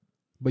 Yeah.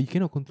 But you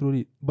cannot control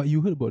it. But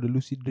you heard about the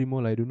lucid dream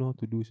all. I don't know how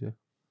to do, sir.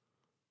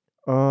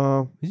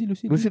 Is it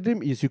lucid? Lucid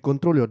dream is you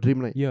control your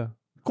dream, right? Yeah.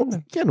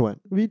 Can what?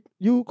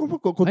 You control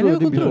your never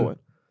dream before control. what?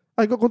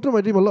 I got control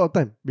my dream a lot of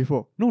time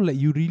before. No, like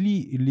you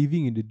really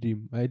living in the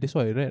dream. That's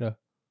what I read.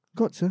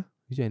 God, sir.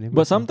 Actually, I never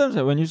But seen. sometimes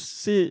when you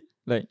say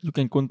like we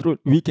can control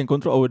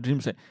our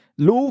dreams, like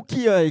low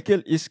key,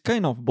 it's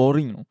kind of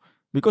boring,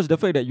 because the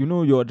fact that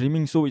you are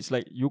dreaming, so it's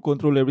like you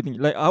control everything.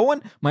 Like I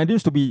want my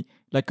dreams to be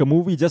like a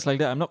movie, just like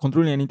that. I'm not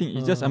controlling anything.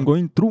 It's just I'm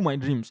going through my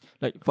dreams.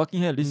 Like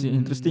fucking hell, this is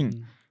interesting.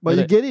 But But you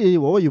like- get it,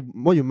 what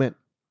you mad?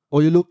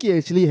 Or you look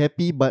actually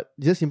happy, but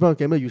just in front of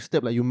camera you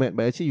step like you mad,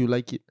 but actually you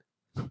like it.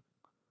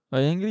 I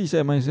angry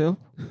at myself.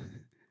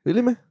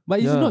 Really, man? But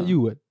it's Yeah. not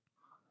you, what?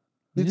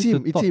 It's just a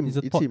him, it's thought. him, It's a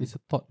it's thought. him. It's a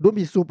thought. Don't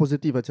be so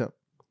positive, Achap.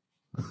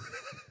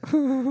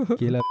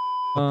 Okay lah.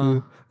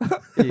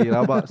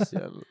 Rabak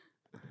sial.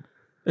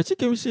 Actually,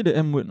 can we say the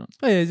M word? No?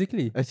 Oh, yeah,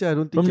 exactly. Actually, I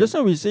don't think From just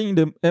now we saying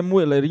the M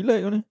word like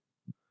relax only.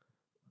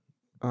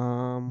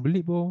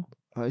 Belit bro.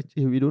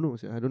 We don't know.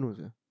 I don't know.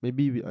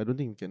 Maybe I don't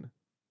think we can.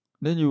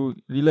 Then you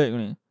relax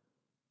only.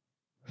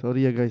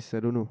 Sorry, guys. I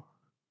don't know.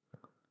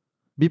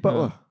 Beep up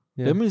lah.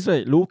 Yeah. That means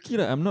right, low key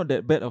right, I'm not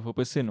that bad of a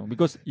person, no,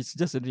 because it's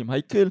just a dream.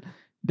 Haikal,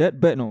 that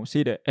bad, no.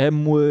 Say the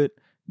M word,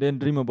 then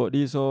dream about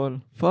this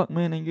all. Fuck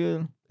man,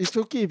 Haikal. It's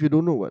okay if you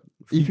don't know what.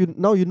 If you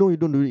now you know, you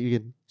don't do it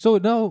again. So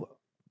now,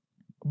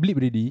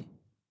 bleep already.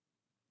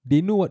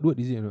 They know what word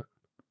is it or not?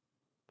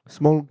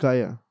 Small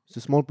guy. It's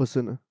a small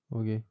person.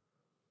 Okay.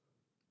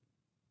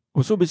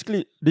 Oh, so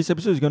basically, this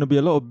episode is gonna be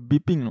a lot of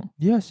beeping, no.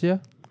 Yes, yeah.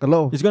 A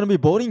lot of It's gonna be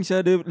boring,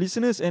 sir. The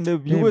listeners and the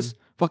viewers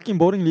fucking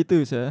boring later,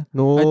 sir.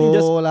 no I think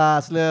just lah,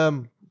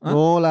 Slim. Huh?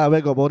 No lah,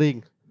 where got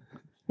boring?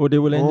 oh they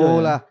will enjoy. No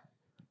ah. lah.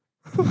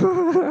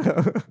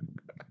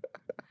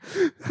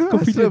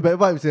 Slim bad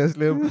vibes,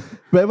 Slim.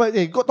 Bad vibes.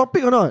 Hey, got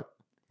topic or not?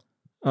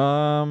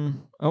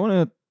 I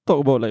wanna talk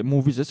about like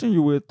movies. That's when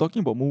you were talking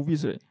about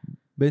movies, right?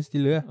 Ben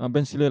Stiller.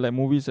 Ben Stiller like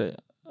movies, right?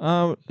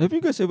 Have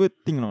you guys ever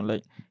think, no,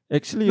 like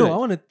actually, No, right, I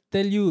want to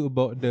tell you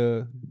about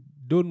the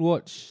don't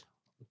watch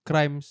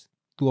crimes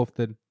too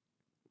often.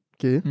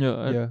 Okay.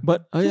 yeah,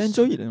 but I Just-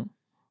 enjoy it. You know?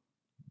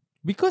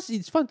 Because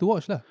it's fun to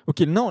watch lah.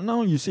 Okay, now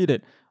you say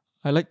that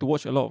I like to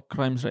watch a lot of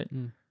crimes, right?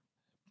 Mm.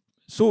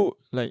 So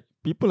like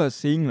people are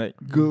saying like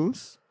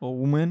girls or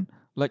women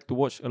like to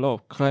watch a lot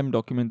of crime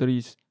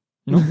documentaries.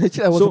 You know,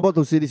 Actually, I was So- about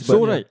to say this, but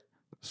so right.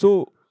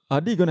 So are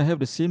they gonna have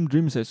the same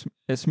dreams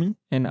as me?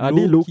 And are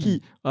they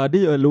Low-key. Are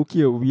they a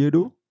low-key a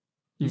weirdo?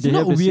 If It's they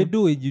not have the same- weirdo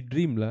when you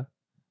dream lah.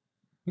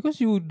 Because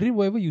you dream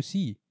whatever you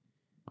see.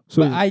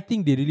 So But I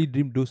think they really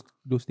dream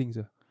those things.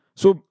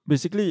 so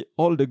basically,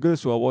 all the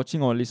girls who are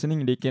watching or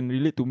listening, they can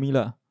relate to me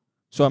lah.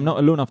 So I'm not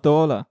alone after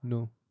all lah.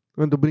 No.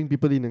 want to bring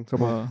people in and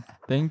come on.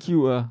 Thank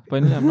you.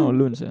 Finally, I'm not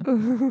alone, sir.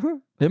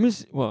 That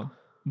means,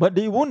 but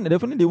they won't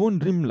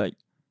dream like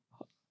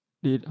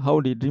how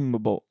they dream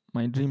about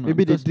my dream.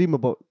 Maybe they because dream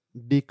about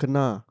they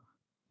kena.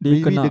 they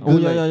maybe kena. the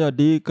girl Yeah,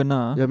 they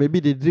kena. Yeah, maybe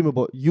they dream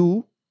about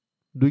you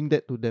doing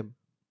that to them.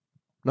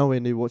 Now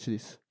when they watch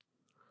this.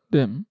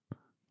 Them.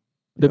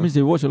 That Yeah. means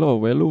they watch a lot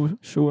of Wello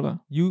show lah.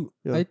 Yeah.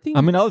 I think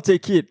I mean, I'll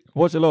take it.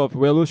 Watch a lot of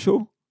Wello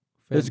show.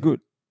 That's fan, good.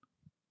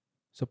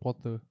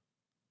 supporter.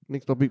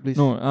 Next topic, please.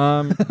 No,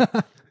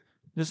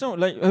 just now,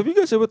 like, have you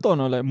guys ever thought,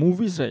 no, like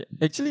movies, right?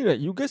 Actually, right,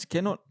 you guys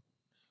cannot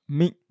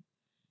make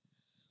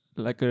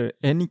like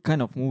any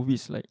kind of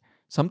movies. Like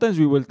sometimes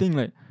we will think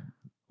like,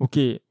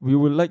 okay, we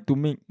would like to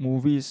make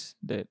movies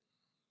that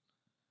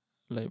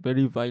like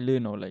very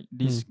violent or like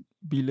this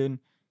villain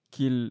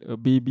kill a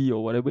baby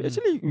or whatever.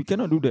 Actually, we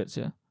cannot do that,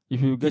 yeah. If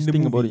you guys the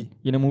think about movie.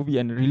 it in a movie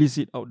and release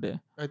it out there,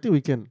 I think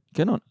we can.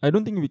 cannot. I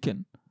don't think we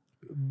can.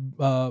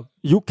 Uh,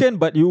 You can,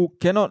 but you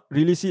cannot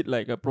release it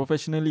like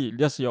professionally.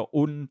 Just your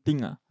own thing,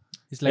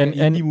 it's like And-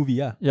 an indie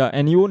movie, Yeah,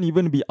 and you won't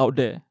even be out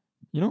there.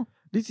 You know?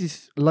 This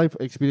is life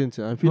experience.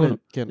 I feel No,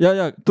 like can.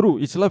 Yeah, true.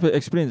 It's life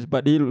experience,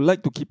 but they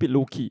like to keep it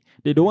low key.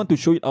 They don't want to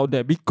show it out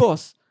there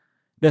because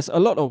there's a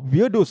lot of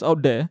weirdos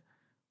out there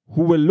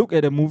who will look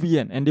at a movie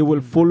and they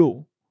will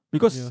follow.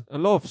 Because Yeah. a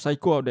lot of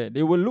psycho out there,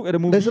 they will look at a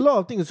movie. There's a lot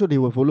of things so they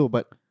will follow,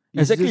 but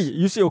it's Exactly. just-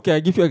 You say, okay, I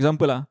give you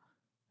example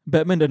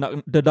Batman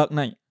the Dark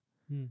Knight.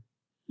 Hmm.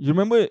 You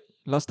remember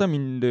last time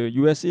in the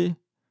USA,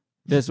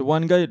 there's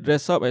one guy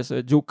dressed up as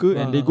a Joker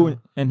and they go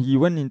and he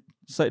went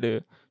inside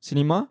the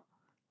cinema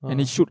and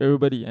he shoot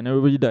everybody and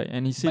everybody died.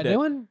 And he said But that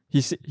that one,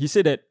 he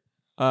said that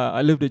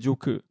I love the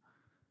Joker.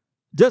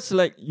 Just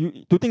like you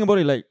to think about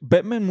it, like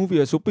Batman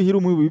movie, a superhero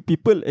movie,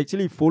 people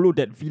actually follow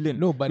that villain.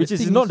 no, but which the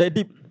is thing not that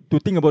deep to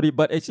think about it,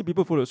 but actually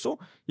people follow. So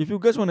if you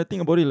guys want to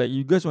think about it, like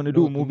you guys want to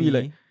do no, a to movie me,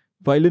 like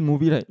violent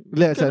movie, right?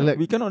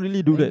 We cannot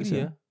really do I that. agree, Sir.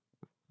 yeah.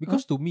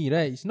 Because to me,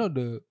 right, it's not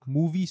the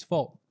movie's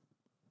fault.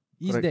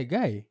 It's Correct. that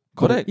guy.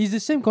 Correct. It's the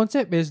same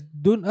concept as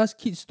don't ask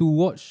kids to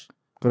watch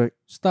Correct.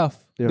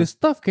 stuff. Yeah. The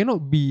stuff cannot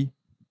be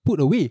put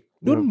away.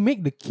 Don't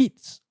make the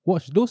kids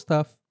watch those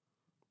stuff.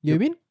 You know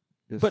what I mean?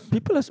 Yes. But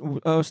people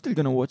are still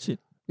gonna watch it.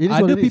 It is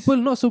what Other it is. people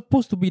not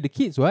supposed to be the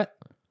kids, what?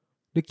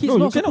 The kids No,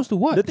 you not supposed to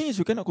watch. The thing is,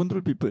 you cannot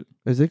control people.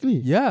 Exactly.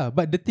 Yeah,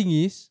 but the thing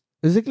is,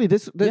 Exactly.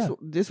 That's Yeah.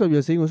 that's what we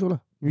are saying also lah.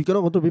 We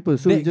cannot control people,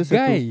 so we that just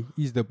have to, guy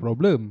is the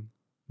problem,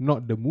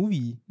 not the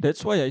movie.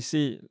 That's why I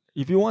say,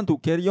 if you want to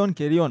carry on.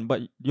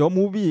 But your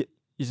movie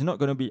is not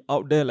gonna be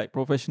out there like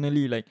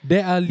professionally, like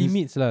There are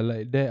limits lah.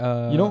 Like there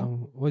are, You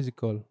know? what's it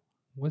called?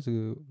 What's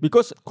the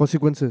because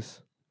consequences.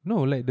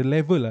 no like the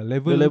level lah.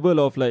 the level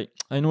of like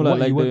I know what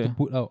like you want the to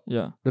put out.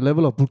 yeah. The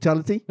level of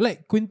brutality.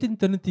 Like Quentin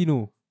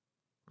Tarantino,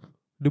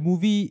 the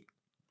movie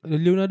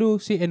Leonardo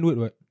say N-word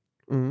what?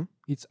 Mm.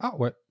 It's out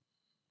what?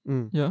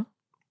 Mm. Yeah.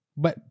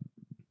 But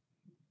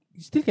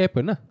it still can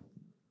happen lah.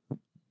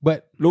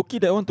 But Loki,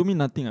 that one to me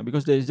nothing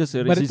because there is just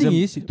a racism. but the thing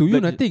is, to you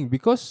black- nothing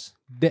because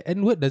the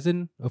N-word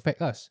doesn't affect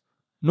us.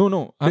 No,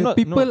 I'm The not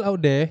people no. out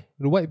there,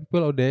 the white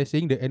people out there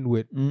saying the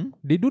N-word, Mm?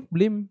 they don't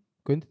blame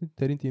Quentin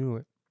Tarantino.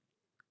 What?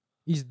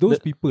 It's those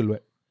The- people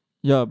what?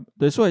 Yeah,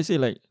 that's why I say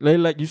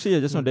like you say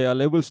just now there are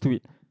levels to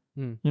it.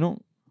 Mm. You know.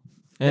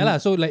 Yeah lah.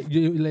 So like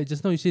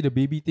just now you say the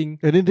baby thing.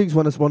 Any drinks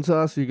want to sponsor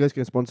us? You guys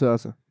can sponsor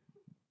us.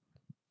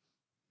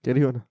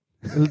 Carry on.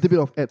 A little bit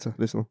of ads.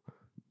 Let's know.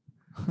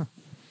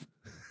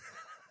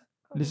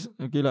 This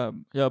okay lah.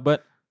 Yeah,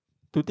 but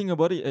to think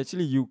about it,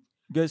 actually you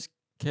guys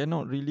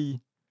cannot really,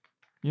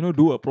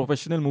 do a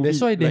professional movie. That's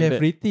why they like have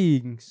that.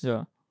 ratings.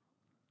 Yeah.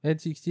 At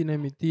 16,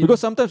 18.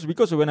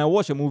 Because when I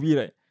watch a movie,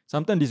 right,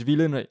 sometimes this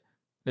villain, right,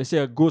 let's say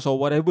a ghost or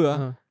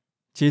whatever,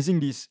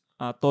 chasing this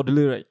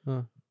toddler,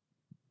 right.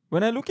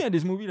 When I looking at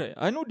this movie, right,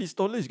 I know this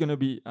toddler is gonna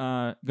be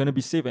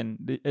safe,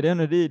 and at the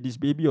end of the day, this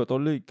baby or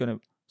toddler is gonna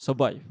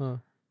survive.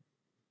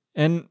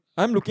 And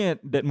I'm looking at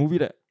that movie,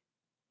 right.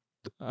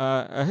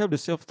 I have the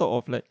self-thought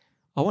of like,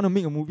 I want to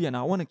make a movie and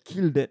I want to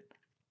kill that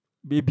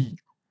baby,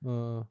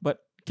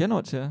 but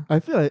cannot, sir. I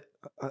feel like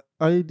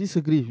I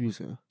disagree with you,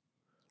 sir.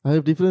 I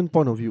have different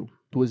point of view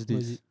towards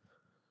this.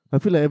 I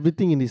feel like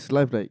everything in his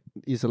life, right,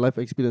 is a life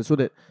experience. So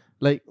that,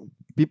 like,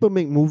 people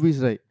make movies,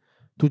 right,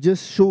 to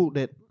just show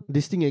that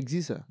this thing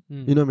exists.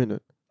 You know what I mean?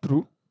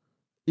 True.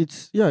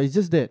 It's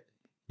just that.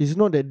 It's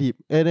not that deep.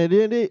 And at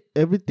the end of the day,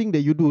 everything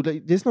that you do,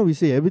 like just now we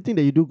say, everything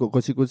that you do got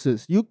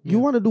consequences. You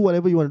want to do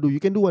whatever you want to do. You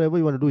can do whatever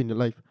you want to do in your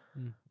life.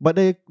 But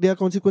there are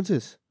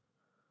consequences.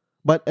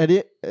 But at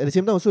the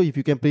same time also, if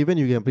you can prevent,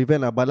 you can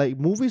prevent. But like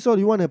movies, all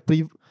you want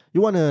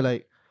to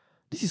like,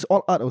 this is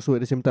all art also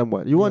at the same time.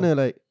 What you want to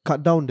like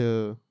cut down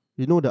the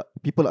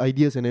people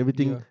ideas and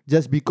everything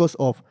just because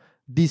of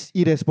these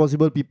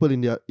irresponsible people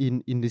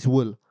in this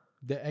world.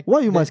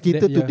 Why you must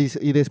cater to these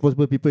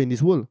irresponsible people in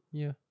this world?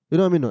 Yeah. You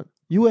know what I mean? Not?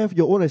 You have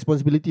your own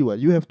responsibility. What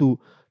you have to,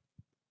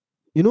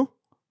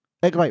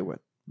 act right. What?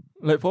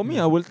 Like for me,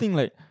 I will think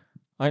like,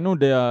 I know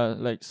there are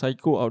like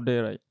psycho out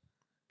there, right?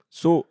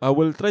 So I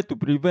will try to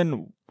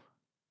prevent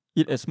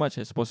it as much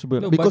as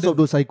possible. No, because of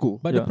those psycho.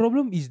 But the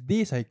problem is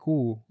they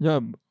psycho.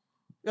 Yeah.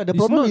 Yeah, the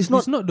problem is not.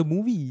 It's not the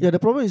movie. Yeah, the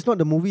problem is not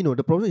the movie. No,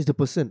 the problem is the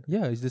person.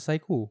 Yeah, it's the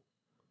psycho.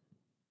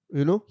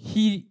 You know.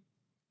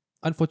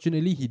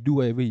 Unfortunately, he do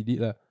whatever he did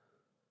lah.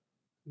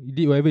 He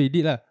did whatever he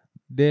did lah.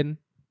 Then,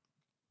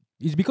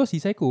 it's because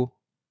he's psycho.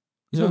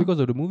 It's not because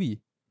of the movie.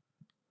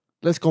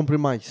 Let's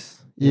compromise.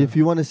 Yeah. If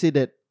you want to say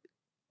that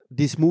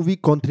this movie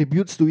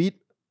contributes to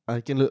it, I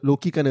can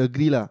low-key kind of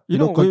agree lah.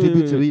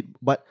 Contributes to it.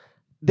 But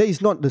that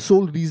is not the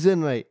sole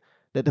reason, right,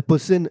 that the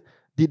person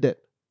did that.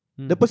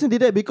 The person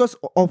did that because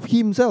of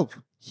himself.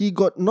 He's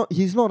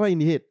not right in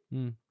the head.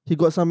 He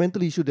got some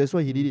mental issue. That's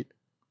why he did it.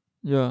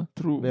 Yeah,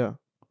 true. Yeah.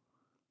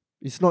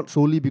 It's not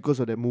solely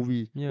because of that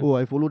movie. Yeah. Oh,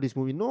 I follow this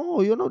movie.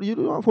 No, you're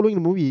not following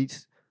the movie.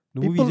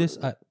 The movie is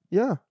just art.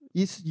 Yeah.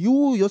 It's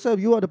you yourself.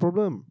 You are the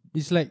problem.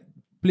 It's like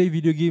play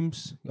video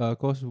games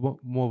cause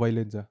more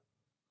violence.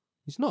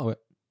 It's not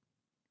what.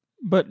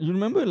 But you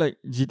remember like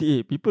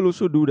GTA, people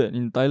also do that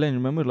in Thailand.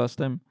 Remember last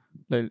time,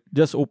 like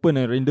just open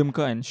a random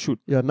car and shoot.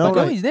 Yeah, now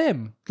but it's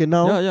them. Okay,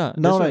 now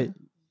now right.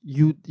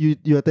 You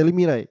are telling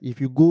me, right, if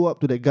you go up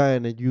to that guy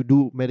and you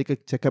do medical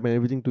checkup and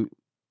everything to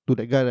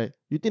that guy, right,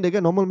 you think that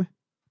guy normal, man?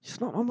 He's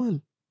not normal.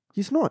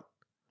 He's not.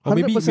 100%. Or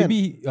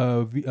maybe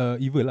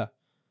evil lah.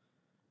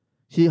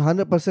 He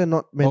 100%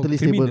 not mentally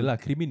stable.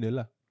 Criminal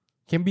lah.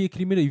 Can be a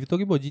criminal. If you're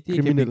talking about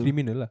GTA, can be a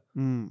criminal lah.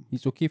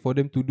 It's okay for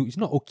them to do. It's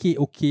not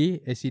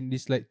okay, as in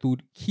this like to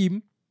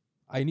him,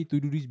 I need to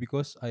do this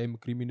because I am a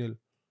criminal.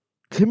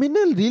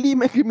 Criminal? Really?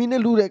 My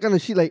criminal do that kind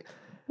of shit? Like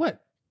what?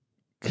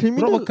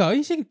 Criminal? Rob a car?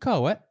 You say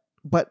car, what?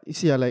 But you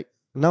see, like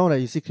now,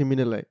 like you see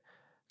criminal, like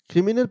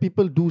criminal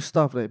people do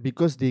stuff, like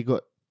because they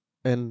got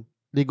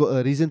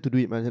a reason to do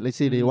it, man. Let's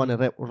say they want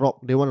to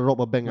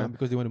rob a bank,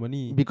 because they want the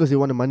money. Because they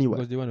want the money, what?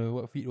 Because they want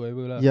to feed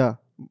whatever lah. Yeah,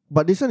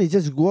 but this one is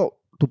just go out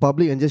to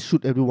public and just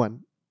shoot everyone.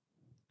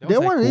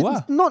 That one is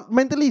not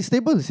mentally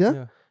stable,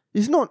 yeah.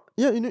 It's not.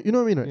 Yeah, you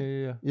know what I mean,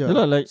 right? Yeah.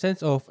 Like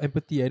sense of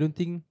empathy. I don't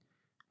think.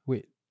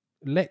 Wait,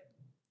 lack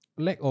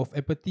of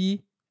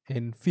empathy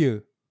and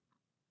fear.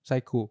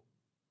 Psycho.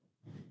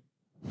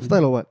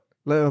 Style or what?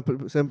 Like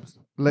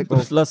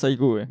plus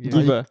psycho.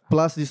 Give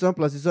plus this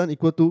one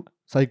equal to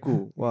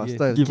psycho. Wow, yes.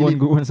 Style. Give one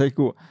good one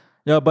psycho.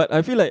 Yeah, but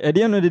I feel like at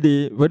the end of the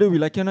day, whether we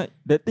like it or not,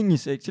 that thing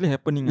is actually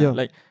happening. Yeah.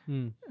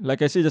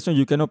 Like I said just now,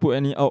 you cannot put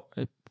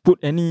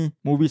any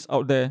movies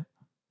out there,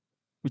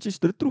 which is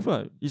the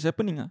truth. It's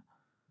happening.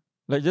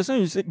 Like just now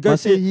you said,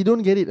 guys say he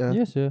don't get it.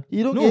 Yes, sir.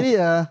 You don't get it.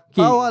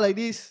 How like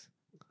this?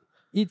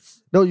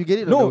 No, you get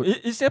it. No,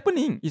 it's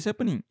happening. It's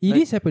happening. It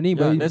is happening,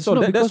 but that's all.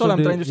 That's all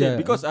I'm trying to say.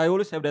 Because I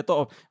always have that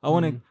thought of I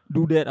want to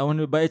do that.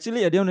 But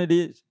actually at the end of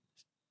the day,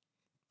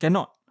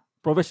 cannot.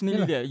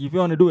 Professionally, if you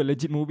want to do a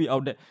legit movie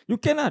out there, you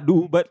cannot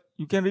do, but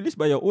you can release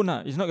by your own.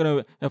 It's not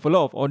gonna have a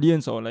lot of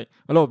audience or like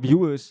a lot of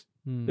viewers.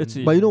 That's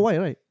it. But you know why,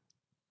 right?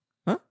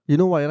 Huh? You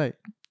know why, right?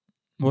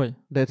 Why?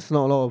 That's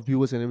not a lot of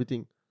viewers and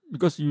everything.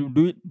 Because you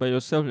do it by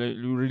yourself, like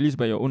you release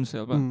by your own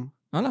self.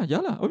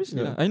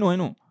 Obviously. I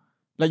know.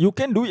 Like you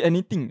can do it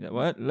anything.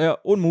 What? Like your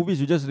own movies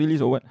you just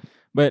release or what?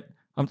 But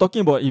I'm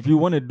talking about if you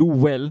want to do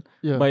well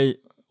by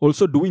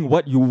also doing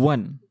what you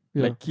want.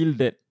 Like kill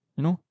that,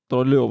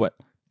 toddler or what.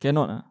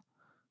 Cannot.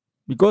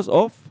 Because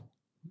of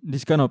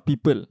this kind of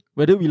people,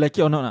 whether we like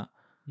it or not,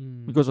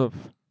 Mm. because of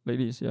like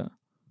this. Yeah,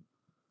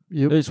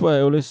 Yep. that's why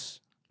I always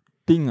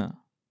think.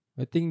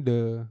 I think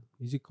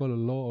is it called a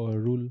law or a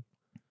rule,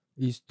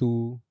 is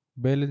to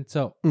balance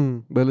out.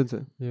 Balance.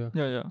 Yeah.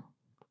 Yeah.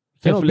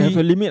 Cannot Have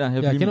a be- limit. Have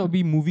Yeah, limit. cannot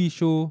be movie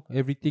show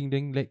everything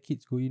then let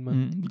kids go in,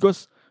 man.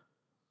 Because.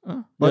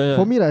 But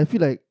for me, I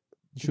feel like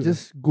it Should.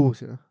 just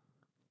goes. Yeah.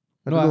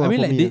 No, don't know I mean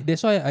for like me,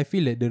 that's why I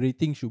feel like the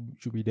rating should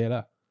be there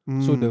lah.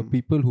 So the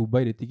people who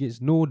buy the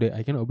tickets know that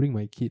I cannot bring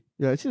my kid.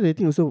 yeah, actually,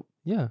 rating also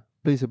Yeah,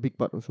 plays a big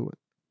part also. What?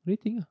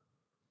 rating ah.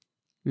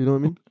 You know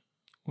what I mean?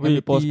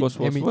 Wait, pause.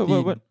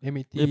 M18, What?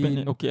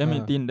 M18. Okay,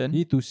 M18 then.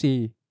 Need to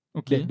say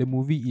Okay. that the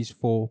movie is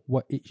for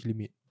what age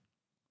limit?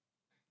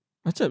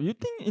 Macam, you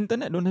think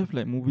internet don't have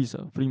like movies,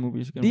 free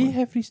movies? You can They watch?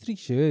 have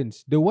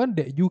restrictions. The one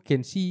that you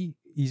can see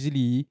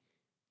easily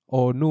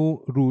or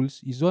no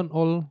rules is one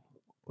all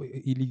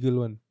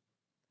illegal one.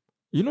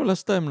 You know,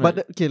 last time,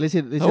 But like, okay, let's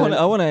say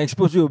I wanna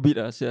expose you a bit,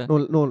 yeah.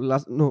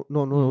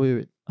 no,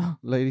 wait.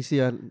 Like you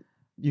say,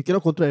 you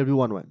cannot control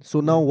everyone, one.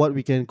 So now what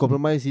we can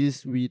compromise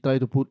is we try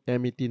to put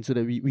M18 so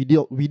that we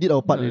did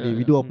our part Yeah, already. yeah,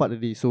 We do our yeah. part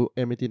already. So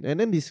M18, and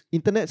then this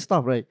internet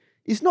stuff, right?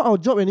 It's not our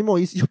job anymore.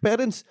 It's your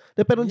parents'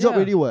 job Yeah.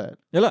 already, what?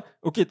 Yeah lah.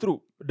 Okay,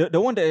 true. The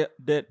one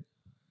that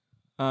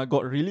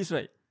got released,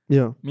 right?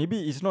 Yeah. Maybe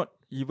it's not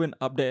even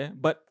up there,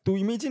 but to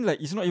imagine like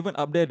it's not even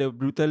up there, the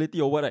brutality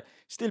or what, right?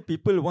 Still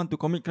people want to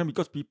commit crime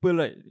because people,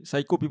 like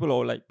psycho people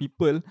or like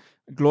people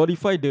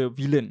glorify the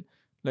villain.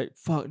 Like,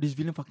 fuck, this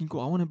villain fucking cool,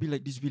 I want to be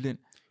like this villain.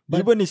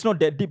 But- Even it's not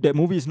that deep, that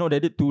movie is not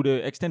that deep to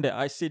the extent that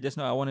I said just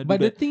now I want to do But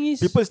the that. thing is,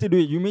 People still do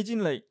it. You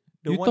imagine like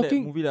the You one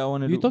talking- that movie that I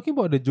want to do. you're talking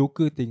about the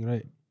Joker thing,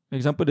 right?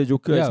 Example, the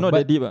Joker, Yeah, it's not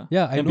but- that deep.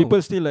 Yeah, I And know. people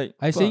still like,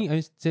 I'm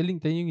fuck.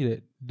 telling you that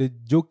the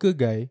Joker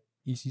guy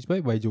is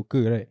inspired by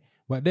Joker, right?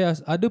 But there are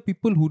other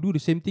people who do the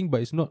same thing,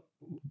 but it's not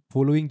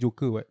following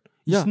Joker. What?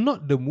 It's Yeah.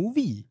 not the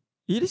movie.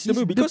 It is It's the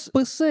movie because the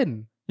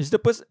person. it's the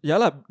person. Yeah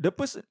lah, the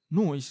person.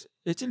 No, it's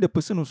actually the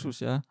person also,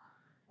 yeah.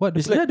 What?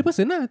 It's like- The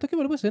person lah. Talking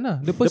about the person lah.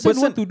 The person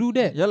person- want to do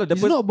that. Yeah lah, the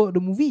It's not about the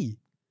movie.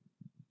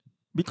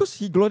 because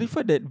he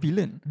glorified that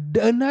villain.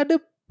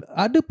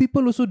 Other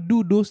people also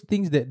do those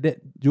things that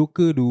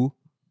Joker do.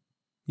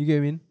 You get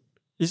what I mean?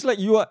 It's like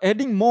you are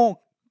adding more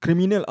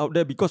criminal out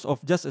there because of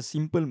just a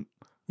simple.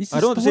 It's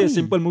I don't want to say a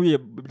story. simple movie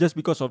just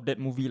because of that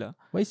movie lah.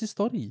 But it's a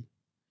story.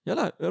 Yeah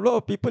lah, a lot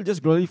of people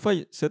just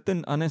glorify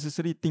certain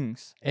unnecessary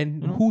things. And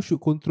You know? who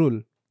should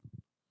control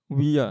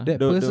We are that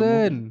the movie.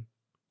 person?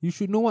 You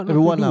should know what not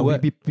Everyone to do. lah,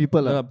 what?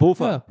 people Yeah, lah. both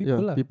Yeah, are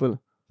people lah.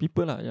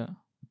 People lah. Yeah.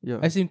 Yeah.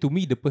 As in, to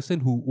me, the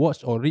person who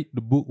watched or read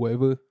the book,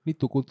 whatever, need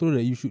to control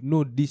that you should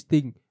know this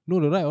thing,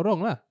 know the right or wrong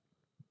lah.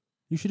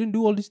 You shouldn't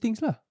do all these things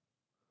lah.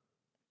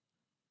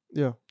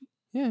 Yeah.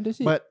 Yeah, that's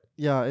it. But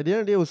yeah, at the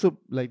end of the day, also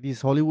like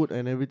this Hollywood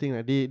and everything,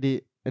 like,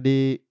 they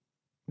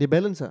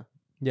balance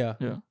yeah,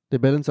 They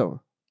balance out.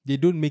 they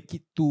don't make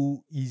it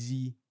too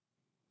easy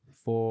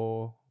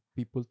for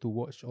people to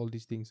watch all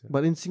these things.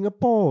 But in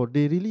Singapore,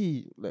 they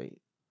really like,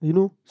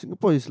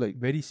 Singapore is like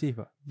Very safe.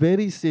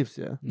 very safe,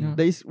 yeah. Yeah.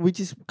 That is, which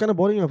is kind of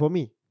boring for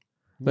me.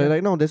 Like Yeah.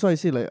 right now, that's why I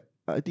say like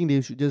I think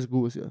they should just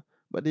go, yeah.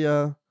 But they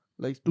are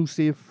like too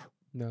safe.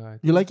 Nah,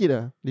 You like it,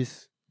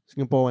 this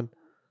Singapore one?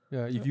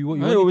 yeah, if you,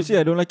 I obviously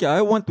I don't like it.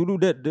 I want to do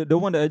that. The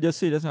one that I just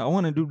said, I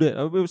want to do that.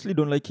 I obviously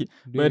don't like it.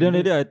 But at the end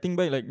of the day, I think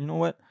back like, you know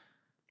what?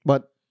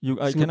 But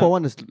I Singapore cannot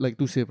one is like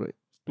too safe, right?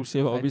 to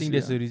save. I Obviously, think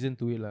there's yeah. a reason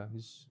to it lah.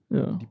 It's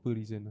Yeah. deeper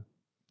reason lah.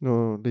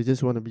 No, they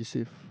just want to be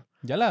safe.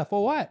 Yeah lah,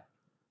 for what?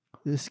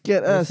 They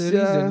scared us, There's a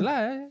reason yeah.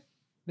 lah.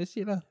 That's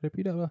it lah. Wrap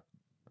it up lah.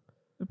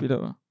 Wrap it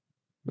up,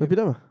 Wrap it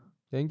up.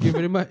 Thank you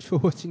very much for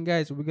watching,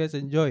 guys. Hope you guys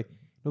enjoy.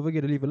 Don't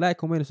forget to leave a like,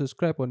 comment, and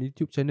subscribe on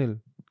YouTube channel.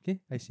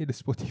 Okay, I say the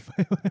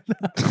Spotify one.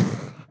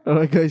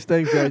 Alright, guys.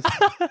 Thanks, guys.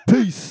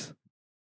 Peace.